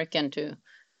framework and to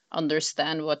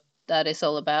understand what that is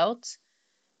all about.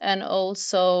 And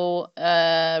also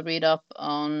read up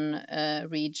on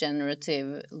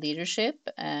regenerative leadership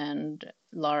and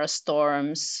Lara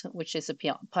Storms, which is a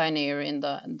pioneer in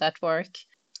that work.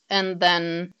 And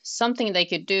then something they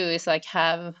could do is like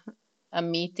have a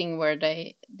meeting where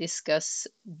they discuss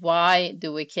why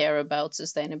do we care about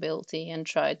sustainability and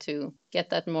try to get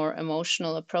that more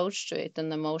emotional approach to it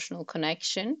and emotional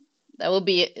connection. That will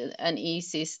be an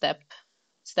easy step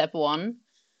one.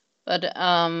 But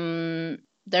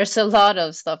there's a lot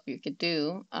of stuff you could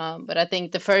do. But I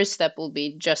think the first step will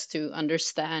be just to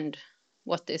understand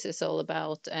what this is all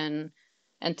about and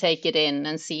take it in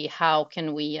and see how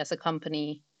can we as a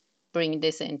company bring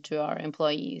this into our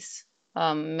employees.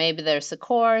 Maybe there's a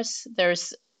course.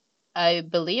 I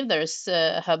believe there's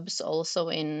hubs also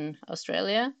in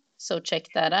Australia. So check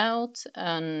that out.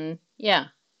 And yeah,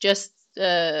 just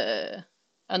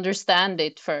understand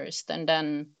it first and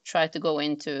then try to go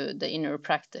into the inner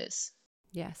practice.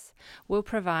 Yes. We'll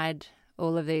provide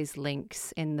all of these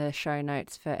links in the show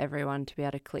notes for everyone to be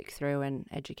able to click through and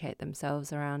educate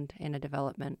themselves around inner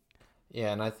development.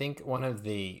 Yeah, and I think one of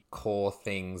the core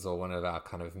things or one of our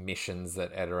kind of missions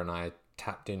that Etta and I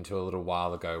tapped into a little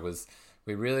while ago was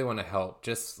we really want to help,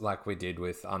 just like we did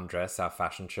with Undress, our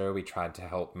fashion show. We tried to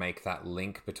help make that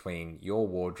link between your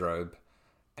wardrobe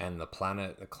and the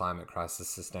planet, the climate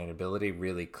crisis, sustainability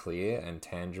really clear and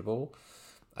tangible.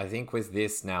 I think with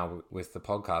this now, with the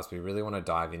podcast, we really want to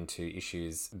dive into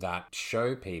issues that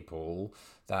show people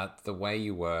that the way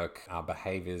you work, our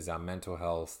behaviors, our mental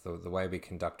health, the way we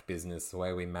conduct business, the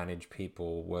way we manage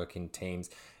people, work in teams,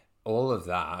 all of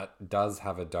that does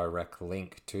have a direct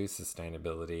link to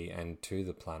sustainability and to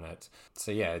the planet.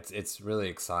 So yeah, it's really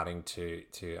exciting to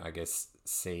I guess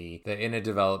see the inner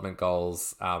development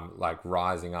goals like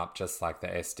rising up just like the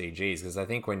SDGs, because I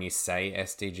think when you say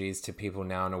SDGs to people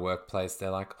now in a workplace, they're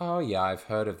like, oh yeah, I've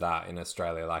heard of that in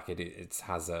Australia, like it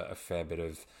has a fair bit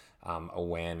of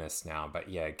awareness now. But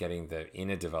yeah, getting the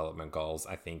inner development goals,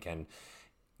 I think, and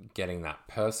getting that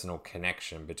personal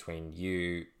connection between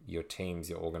you, your teams,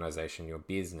 your organization, your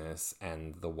business,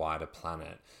 and the wider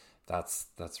planet.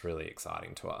 That's really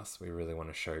exciting to us. We really want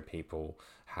to show people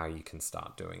how you can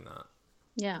start doing that.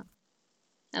 Yeah.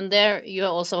 And there you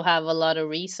also have a lot of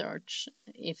research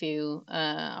if you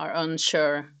are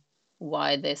unsure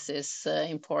why this is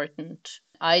important.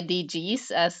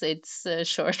 IDGs, as it's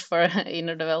short for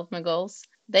inner development goals,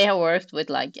 they have worked with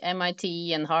like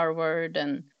MIT and Harvard,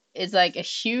 and it's like a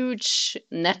huge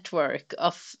network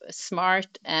of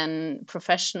smart and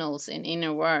professionals in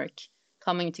inner work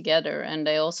coming together. And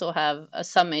they also have a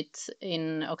summit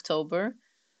in October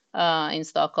in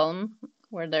Stockholm,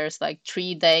 where there's like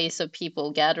 3 days of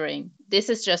people gathering. This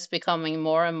is just becoming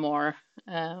more and more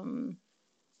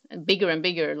bigger and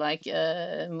bigger, like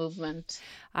movement.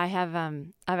 I've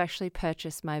actually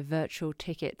purchased my virtual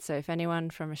ticket. So if anyone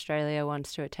from Australia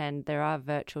wants to attend, there are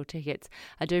virtual tickets.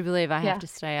 I do believe I have to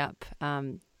stay up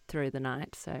through the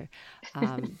night, so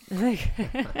it's worth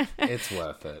it. It's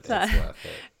worth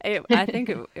it. I think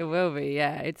it will be.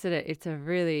 Yeah, it's a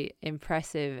really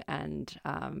impressive and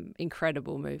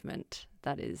incredible movement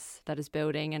that is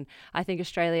building, and I think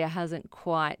Australia hasn't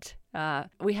quite.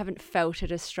 We haven't felt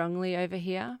it as strongly over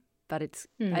here, but it's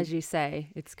as you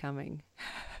say, it's coming.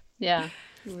 Yeah,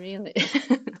 really.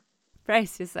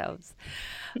 Brace yourselves.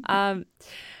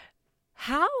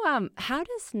 How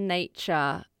does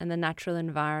nature and the natural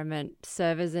environment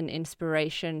serve as an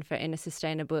inspiration for inner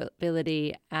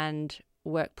sustainability and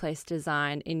workplace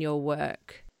design in your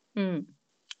work?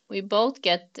 We both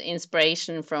get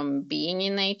inspiration from being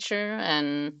in nature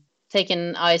and taking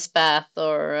an ice bath,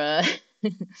 or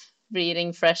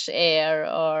breathing fresh air,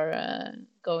 or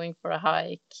going for a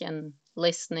hike and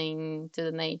listening to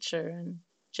the nature and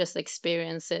just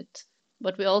experience it.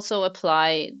 But we also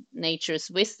apply nature's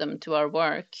wisdom to our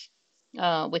work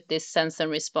with this sense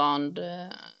and respond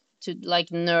to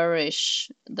like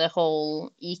nourish the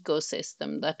whole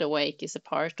ecosystem that Awake is a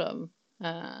part of.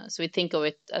 So we think of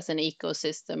it as an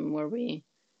ecosystem where we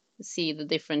see the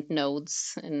different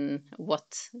nodes and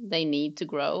what they need to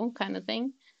grow, kind of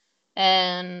thing.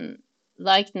 And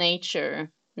like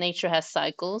nature has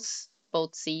cycles,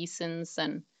 both seasons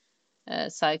and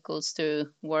cycles to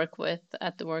work with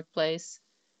at the workplace.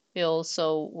 We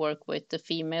also work with the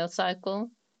female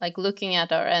cycle, like looking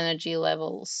at our energy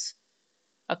levels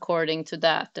according to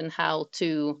that and how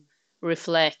to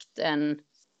reflect and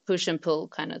push and pull,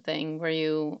 kind of thing, where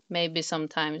you maybe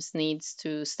sometimes needs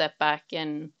to step back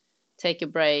and take a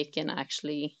break and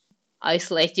actually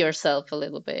isolate yourself a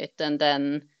little bit, and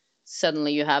then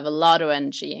suddenly you have a lot of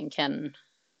energy and can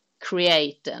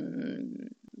create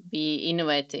and be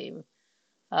innovative.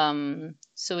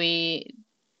 So we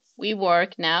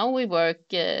work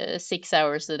 6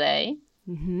 hours a day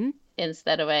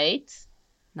instead of 8.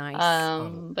 Nice.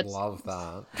 But love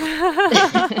that.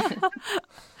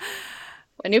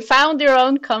 When you found your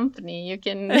own company, you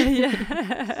can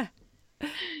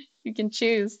you can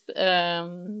choose.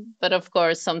 But of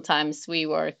course, sometimes we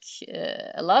work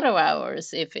a lot of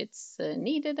hours if it's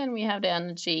needed and we have the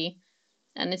energy,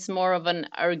 and it's more of an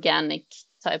organic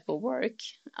type of work.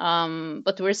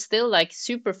 But we're still like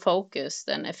super focused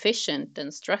and efficient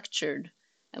and structured,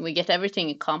 and we get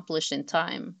everything accomplished in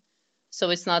time. So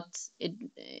it's not,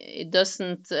 it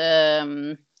doesn't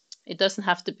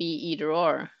have to be either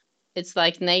or. It's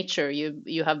like nature.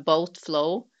 You have both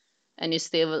flow and you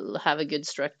still have a good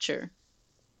structure.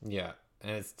 Yeah.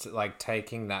 And it's like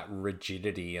taking that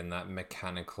rigidity and that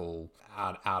mechanical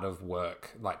out of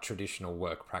work, like traditional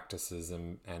work practices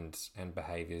and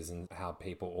behaviors and how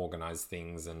people organize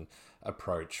things and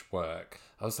approach work.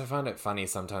 I also find it funny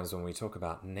sometimes when we talk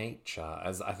about nature,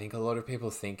 as I think a lot of people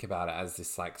think about it as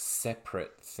this like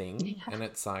separate thing. Yeah. And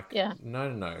it's like,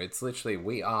 no. It's literally,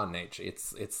 we are nature.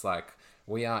 It's like,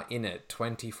 we are in it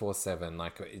 24/7.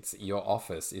 Like, it's, your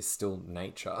office is still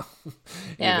nature.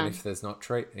 Even if there's not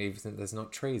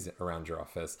trees around your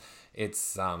office.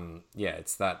 It's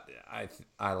it's that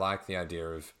I like the idea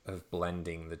of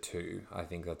blending the two. I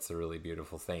think that's a really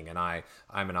beautiful thing. And I'm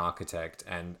an architect,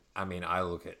 and I mean, I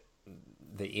look at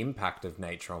the impact of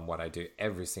nature on what I do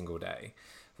every single day.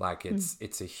 Like,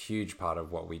 it's a huge part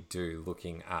of what we do,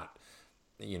 looking at,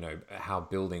 you know, how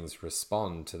buildings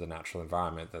respond to the natural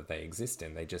environment that they exist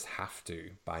in. They just have to,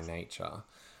 by nature.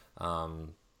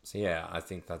 So yeah, I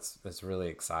think that's really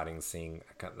exciting, seeing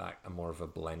like a more of a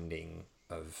blending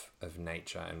of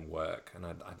nature and work, and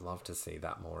I'd love to see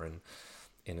that more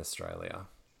in Australia.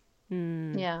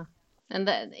 Yeah, and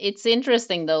it's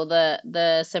interesting though,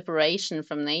 the separation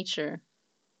from nature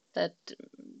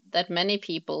that many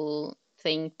people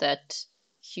think that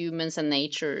humans and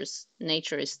nature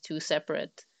is too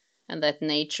separate, and that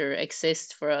nature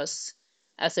exists for us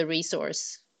as a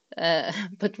resource.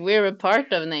 But we're a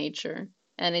part of nature,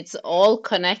 and it's all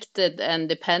connected and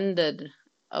dependent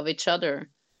of each other.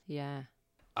 Yeah.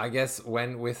 I guess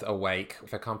when with Awake,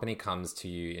 if a company comes to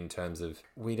you in terms of,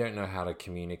 we don't know how to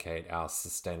communicate our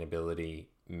sustainability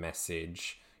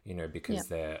message, because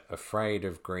they're afraid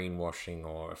of greenwashing,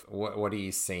 or what are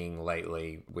you seeing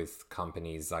lately with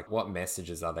companies? Like, what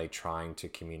messages are they trying to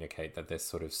communicate that they're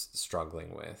sort of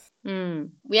struggling with?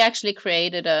 We actually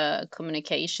created a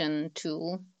communication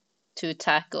tool to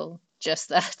tackle just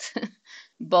that.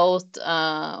 Both,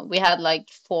 we had like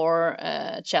 4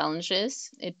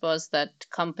 challenges. It was that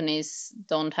companies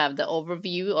don't have the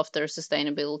overview of their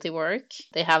sustainability work.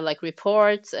 They have like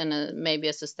reports and maybe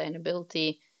a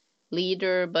sustainability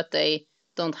leader, but they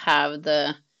don't have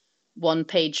the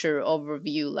one-pager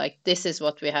overview, like this is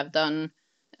what we have done,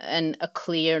 and a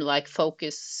clear like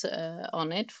focus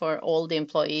on it for all the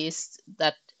employees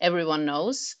that everyone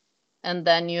knows. And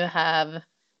then you have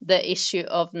the issue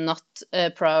of not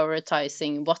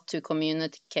prioritizing what to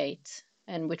communicate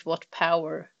and with what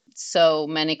power. So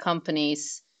many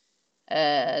companies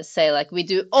say like, we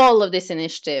do all of these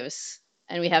initiatives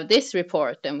and we have this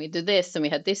report and we do this and we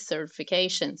have this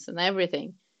certifications and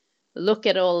everything. Look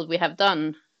at all we have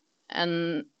done.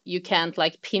 And you can't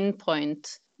like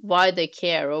pinpoint why they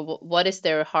care or what is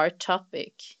their heart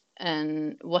topic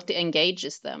and what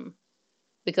engages them.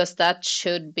 Because that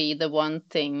should be the one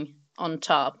thing on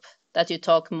top that you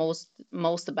talk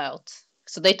most about.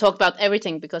 So they talk about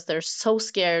everything because they're so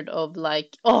scared of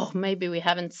like, oh, maybe we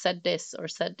haven't said this or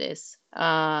said this.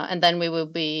 And then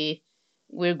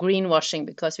we're greenwashing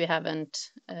because we haven't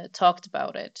talked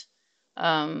about it.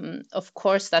 Of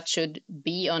course, that should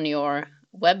be on your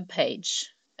web page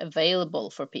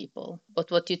available for people. But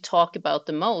what you talk about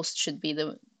the most should be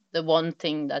the one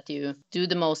thing that you do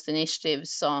the most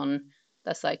initiatives on,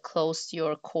 that's like close to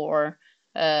your core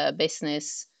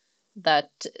business, that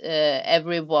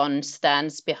everyone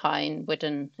stands behind with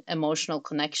an emotional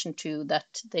connection to, that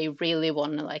they really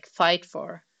want to like fight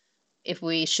for. If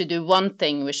we should do one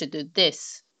thing, we should do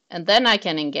this. And then I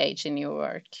can engage in your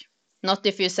work. Not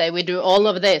if you say we do all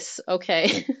of this.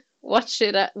 Okay.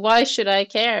 Why should I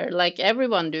care? Like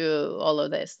everyone do all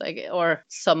of this, like, or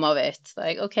some of it.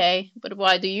 Like, okay, but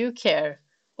why do you care?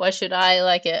 Why should I,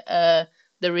 like,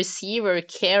 the receiver,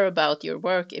 care about your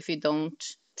work if you don't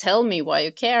tell me why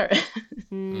you care?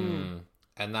 And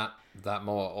that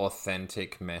more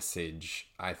authentic message,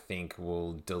 I think,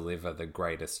 will deliver the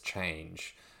greatest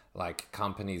change. Like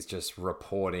companies just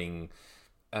reporting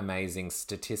amazing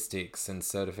statistics and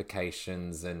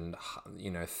certifications and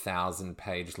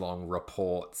 1,000-page long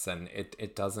reports, and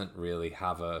it doesn't really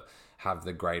have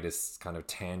the greatest kind of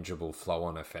tangible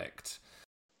flow-on effect.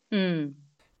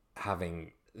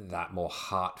 Having that more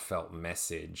heartfelt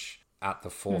message at the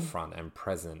forefront and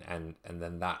present, and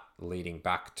then that leading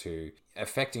back to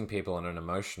affecting people on an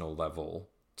emotional level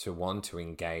to want to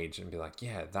engage and be like,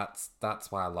 yeah,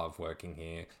 that's why I love working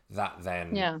here. That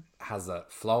then has a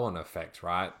flow-on effect,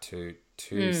 right, to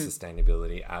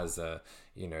sustainability as a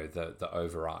the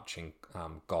overarching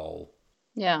goal.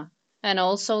 Yeah, and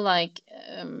also like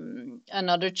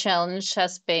another challenge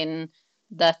has been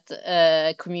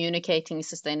that communicating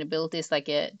sustainability is like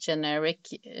a generic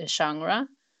genre.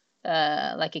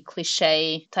 Like a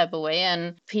cliche type of way,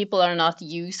 and people are not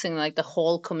using like the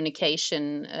whole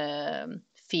communication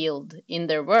field in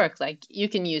their work. Like you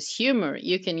can use humor,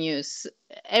 you can use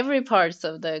every parts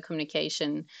of the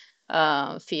communication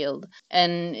field,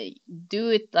 and do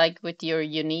it like with your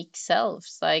unique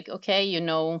selves. Like, okay, you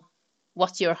know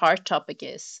what your heart topic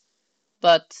is,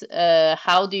 but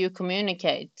how do you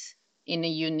communicate in a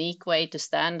unique way to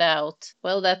stand out?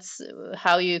 Well, that's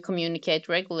how you communicate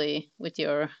regularly with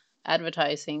your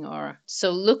advertising. Or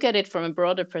so look at it from a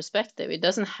broader perspective. It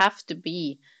doesn't have to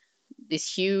be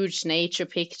this huge nature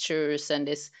pictures and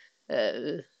this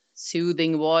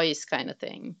soothing voice kind of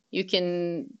thing. You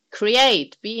can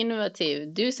create, be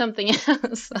innovative, do something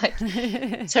else, like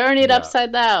turn it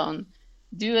upside down,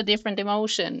 do a different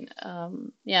emotion.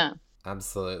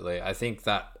 Absolutely. I think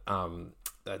that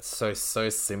that's so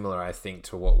similar, I think,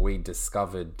 to what we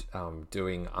discovered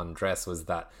doing Undress, was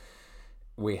that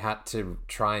we had to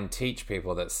try and teach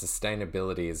people that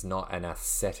sustainability is not an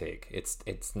aesthetic.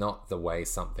 It's not the way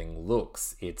something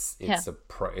looks. It's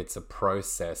a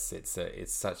process.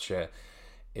 It's such a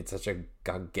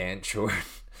gargantuan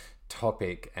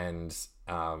topic, and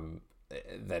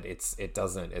that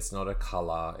it's not a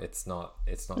color, it's not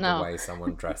No. the way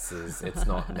someone dresses, it's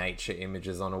not nature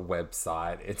images on a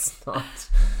website, it's not,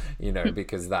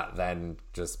 because that then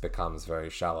just becomes very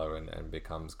shallow and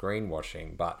becomes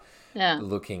greenwashing. But Yeah.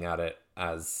 looking at it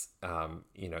as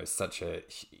such a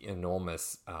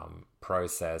enormous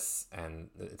process, and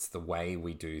it's the way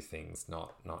we do things,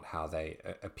 not how they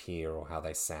appear or how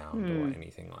they sound or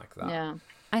anything like that. Yeah.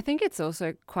 I think it's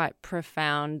also quite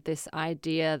profound, this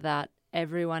idea that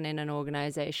everyone in an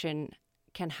organization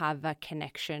can have a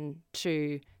connection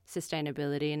to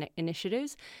sustainability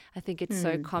initiatives. I think it's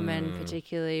so common,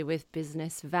 particularly with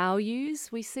business values.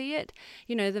 We see it.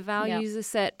 The values are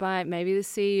set by maybe the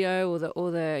CEO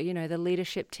or the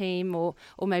leadership team or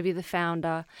maybe the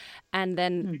founder, and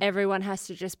then everyone has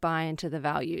to just buy into the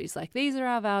values. Like, these are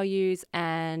our values,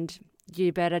 and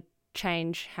you better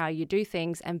change how you do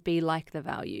things and be like the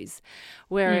values.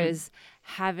 Whereas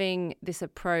having this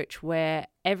approach where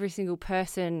every single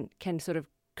person can sort of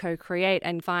co-create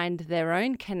and find their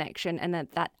own connection, and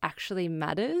that actually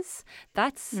matters,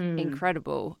 that's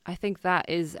incredible. I think that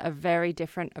is a very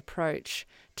different approach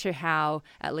to how,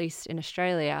 at least in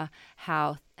Australia,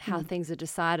 how things are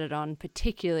decided on,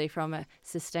 particularly from a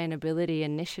sustainability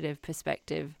initiative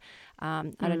perspective.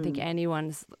 I don't think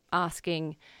anyone's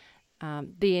asking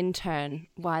the intern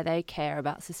why they care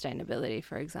about sustainability,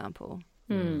 for example.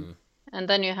 And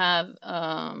then you have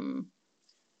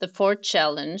the fourth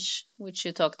challenge, which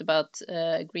you talked about,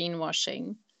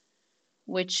 greenwashing,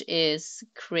 which is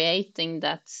creating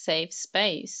that safe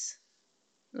space.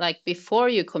 Like, before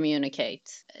you communicate,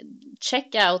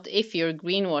 check out if you're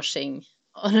greenwashing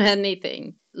on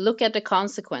anything. Look at the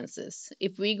consequences.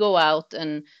 If we go out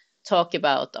and talk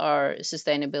about our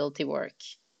sustainability work,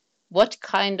 what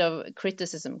kind of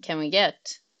criticism can we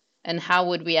get, and how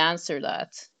would we answer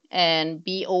that? And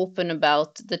be open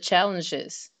about the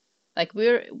challenges. Like,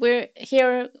 we're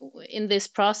here in this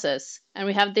process, and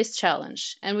we have this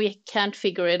challenge, and we can't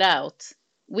figure it out.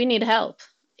 We need help.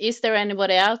 Is there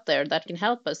anybody out there that can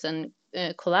help us and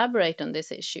collaborate on this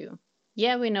issue?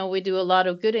 Yeah, we know we do a lot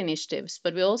of good initiatives,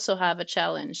 but we also have a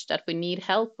challenge that we need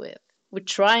help with. We're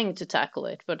trying to tackle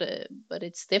it, but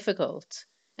it's difficult.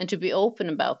 And to be open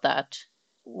about that.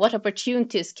 What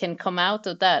opportunities can come out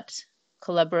of that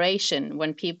collaboration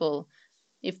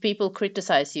if people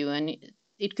criticize you? And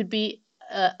it could be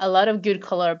a lot of good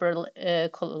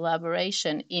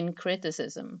collaboration in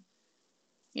criticism.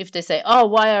 If they say, "Oh,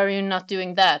 why are you not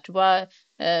doing that? Why?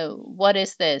 What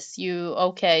is this?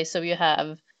 So you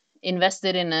have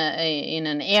invested in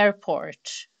an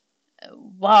airport.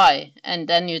 Why?" And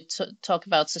then you talk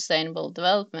about sustainable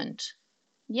development.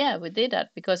 Yeah, we did that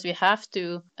because we have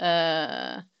to.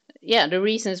 The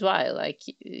reasons why, like,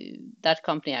 that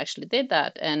company actually did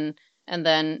that, and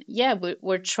then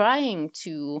we're trying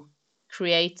to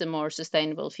create a more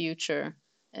sustainable future.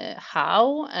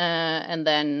 How? And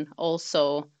then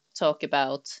also talk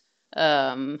about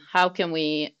how can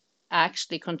we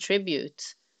actually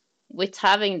contribute with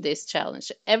having this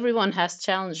challenge. Everyone has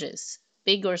challenges,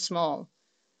 big or small,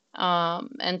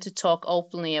 and to talk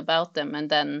openly about them, and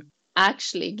then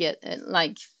actually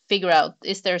figure out,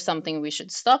 is there something we should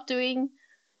stop doing?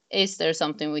 Is there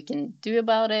something we can do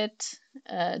about it?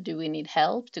 Do we need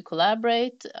help to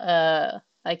collaborate? How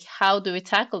do we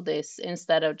tackle this,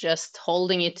 instead of just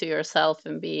holding it to yourself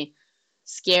and be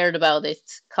scared about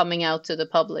it coming out to the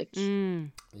public?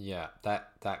 Yeah,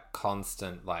 that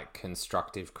constant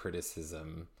constructive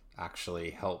criticism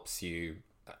actually helps you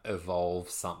evolve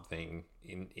something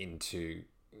into.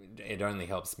 It only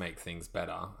helps make things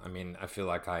better. I mean, I feel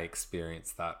like I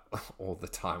experience that all the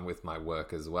time with my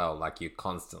work as well. Like, you're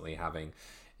constantly having,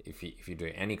 if you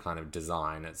do any kind of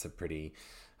design, it's a pretty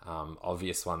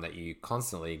obvious one that you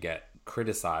constantly get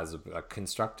criticized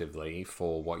constructively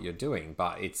for what you're doing.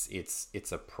 But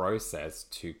it's a process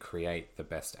to create the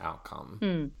best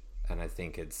outcome. And I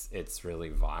think it's really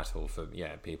vital for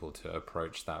people to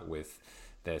approach that with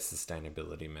their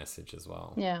sustainability message as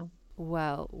well. Yeah.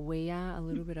 Well, we are a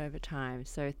little bit over time,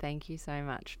 so thank you so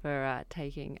much for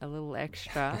taking a little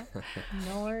extra.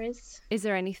 No worries. Is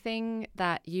there anything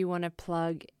that you want to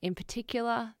plug in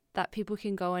particular that people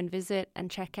can go and visit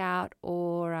and check out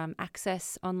or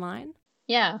access online?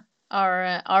 Yeah,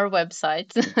 our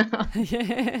website,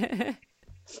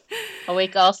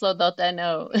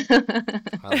 awakeoslo.no.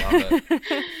 I love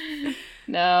it.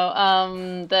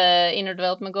 No, the inner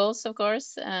development goals, of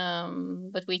course,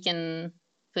 but we can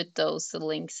put those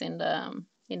links in the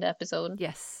episode.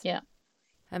 Yes. Yeah.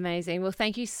 Amazing. Well,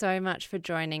 thank you so much for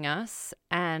joining us,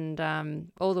 and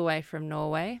all the way from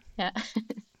Norway. Yeah.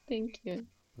 Thank you.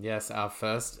 Yes, our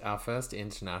first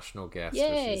international guest,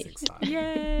 Yay. which is exciting.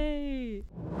 Yay!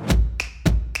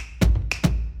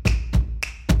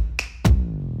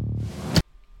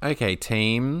 Okay,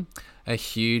 team. A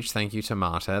huge thank you to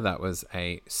Marte. That was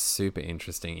a super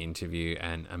interesting interview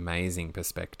and amazing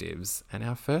perspectives. And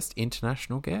our first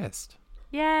international guest.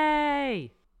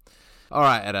 Yay! All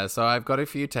right, Edda. So I've got a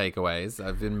few takeaways.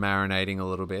 I've been marinating a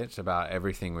little bit about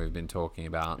everything we've been talking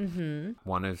about. Mm-hmm.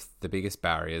 One of the biggest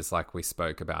barriers, like we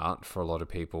spoke about for a lot of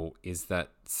people, is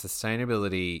that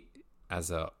sustainability as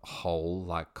a whole,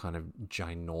 like kind of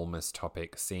ginormous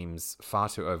topic, seems far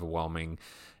too overwhelming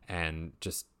and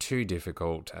just too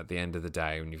difficult at the end of the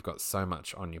day when you've got so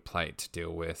much on your plate to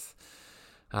deal with.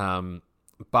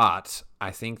 But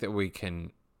I think that we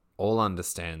can all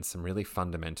understand some really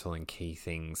fundamental and key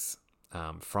things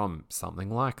from something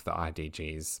like the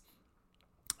IDGs,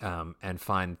 and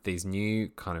find these new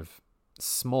kind of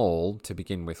small, to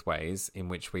begin with, ways in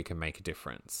which we can make a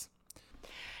difference.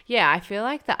 Yeah, I feel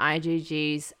like the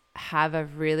IGGs have a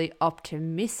really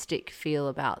optimistic feel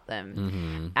about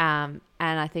them. And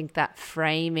I think that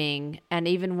framing, and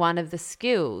even one of the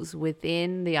skills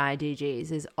within the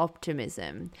IDGs is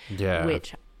optimism,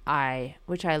 which I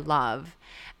love.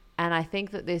 And I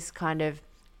think that this kind of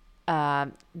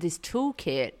this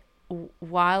toolkit,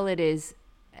 while it is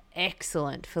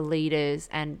excellent for leaders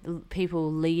and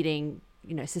people leading,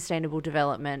 sustainable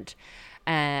development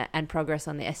and progress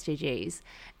on the SDGs,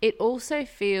 it also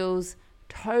feels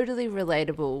totally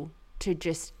relatable to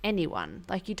just anyone.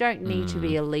 Like, you don't need to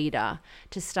be a leader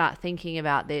to start thinking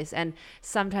about this. And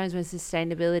sometimes when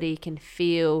sustainability can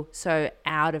feel so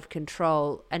out of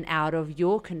control and out of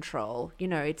your control,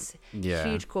 it's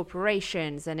huge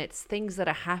corporations and it's things that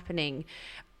are happening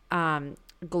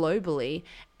globally,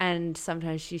 and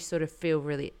sometimes you sort of feel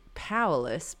really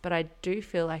powerless. But I do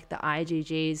feel like the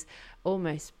IGGs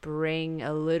almost bring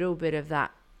a little bit of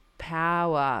that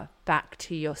power back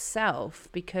to yourself,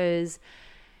 because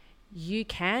you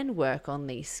can work on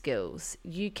these skills.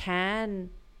 You can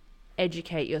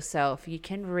educate yourself. You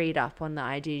can read up on the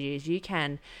IGGs. You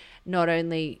can not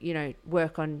only,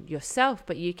 work on yourself,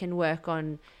 but you can work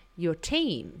on your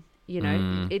team.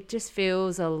 It just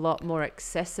feels a lot more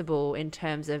accessible in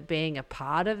terms of being a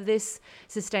part of this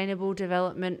sustainable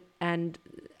development and,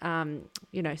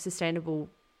 sustainable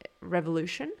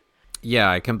revolution.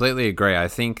 Yeah, I completely agree. I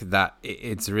think that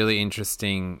it's really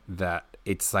interesting that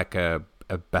it's like a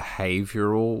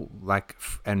behavioral,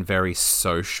 and very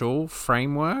social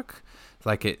framework.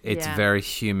 Like it's very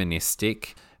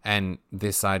humanistic, and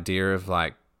this idea of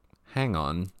hang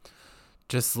on,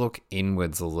 just look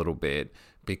inwards a little bit,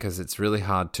 because it's really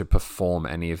hard to perform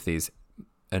any of these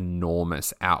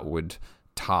enormous outward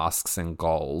tasks and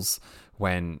goals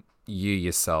when you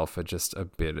yourself are just a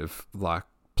bit of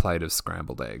plate of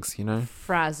scrambled eggs,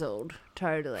 Frazzled,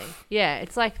 totally. Yeah,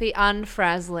 it's like the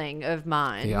unfrazzling of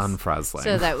minds. The unfrazzling.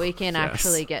 So that we can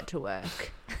actually get to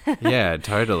work. Yeah,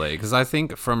 totally. Because I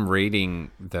think from reading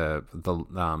the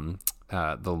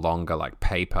longer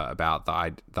paper about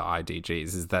the IDGs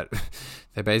is that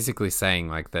they're basically saying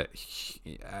that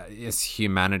as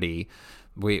humanity,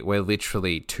 we're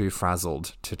literally too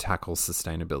frazzled to tackle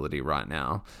sustainability right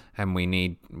now, and we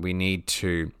need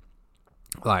to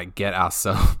get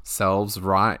ourselves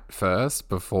right first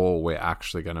before we're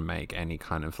actually going to make any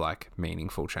kind of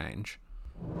meaningful change.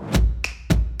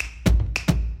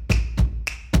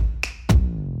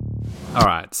 All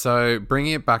right, so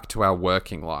bringing it back to our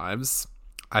working lives,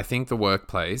 I think the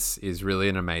workplace is really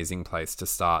an amazing place to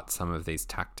start some of these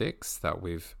tactics that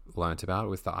we've learnt about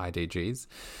with the IDGs.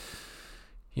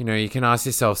 You can ask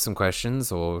yourself some questions,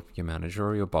 or your manager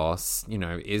or your boss,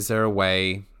 is there a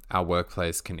way our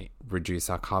workplace can reduce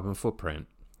our carbon footprint?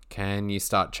 Can you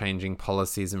start changing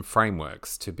policies and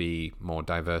frameworks to be more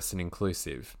diverse and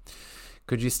inclusive?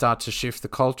 Could you start to shift the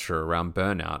culture around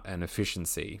burnout and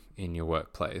efficiency in your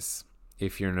workplace?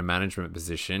 If you're in a management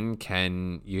position,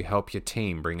 can you help your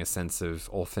team bring a sense of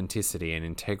authenticity and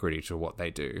integrity to what they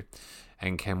do?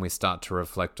 And can we start to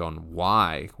reflect on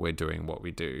why we're doing what we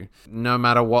do? No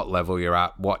matter what level you're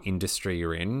at, what industry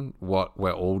you're in, what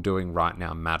we're all doing right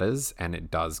now matters, and it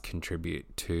does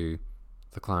contribute to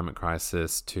the climate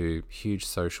crisis, to huge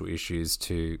social issues,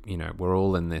 to, we're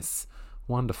all in this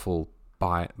wonderful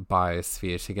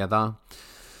biosphere together.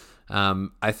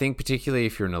 I think particularly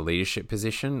if you're in a leadership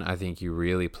position, I think you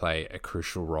really play a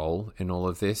crucial role in all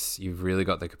of this. You've really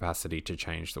got the capacity to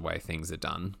change the way things are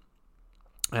done.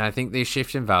 And I think these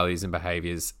shift in values and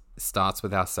behaviors starts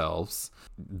with ourselves.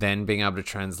 Then being able to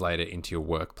translate it into your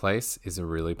workplace is a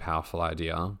really powerful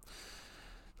idea.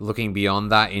 Looking beyond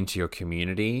that into your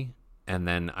community, and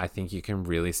then I think you can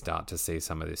really start to see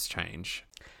some of this change.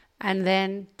 And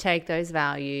then take those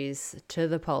values to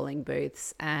the polling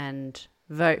booths and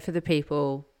vote for the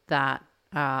people that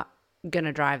are going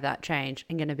to drive that change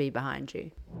and going to be behind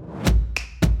you.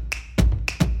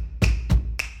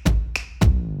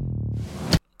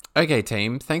 Okay,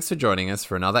 team, thanks for joining us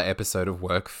for another episode of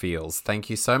Work Feels. Thank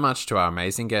you so much to our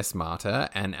amazing guest, Marte,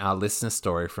 and our listener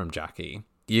story from Jackie.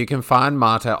 You can find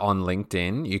Marte on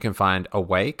LinkedIn. You can find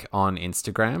Awake on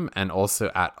Instagram and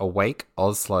also at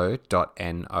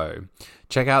awakeoslo.no.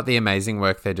 Check out the amazing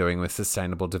work they're doing with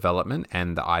sustainable development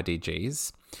and the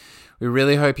IDGs. We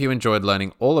really hope you enjoyed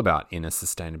learning all about inner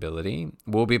sustainability.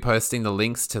 We'll be posting the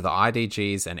links to the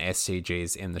IDGs and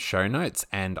SDGs in the show notes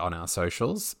and on our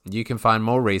socials. You can find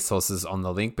more resources on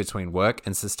the link between work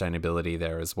and sustainability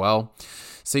there as well.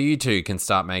 So you too can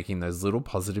start making those little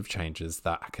positive changes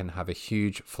that can have a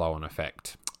huge flow-on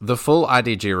effect. The full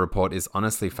IDG report is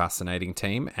honestly fascinating,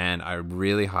 team, and I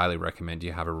really highly recommend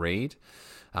you have a read.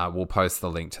 We'll post the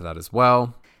link to that as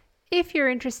well. If you're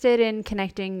interested in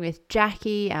connecting with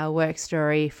Jackie, our work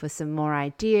story, for some more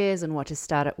ideas on what to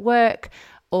start at work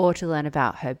or to learn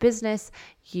about her business,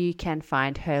 you can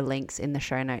find her links in the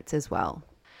show notes as well.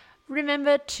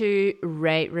 Remember to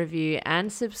rate, review,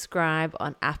 and subscribe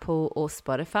on Apple or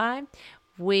Spotify.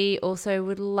 We also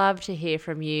would love to hear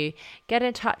from you. Get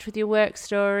in touch with your work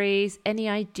stories, any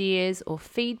ideas or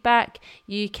feedback.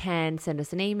 You can send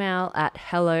us an email at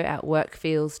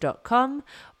hello@workfeels.com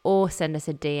or send us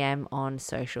a DM on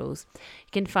socials.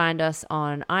 You can find us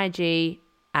on IG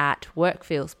at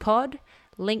WorkFeelsPod.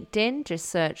 LinkedIn, just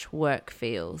search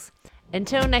WorkFeels.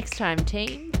 Until next time,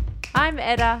 team, I'm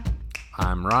Etta.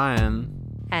 I'm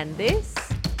Ryan. And this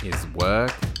is Work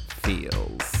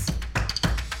Feels.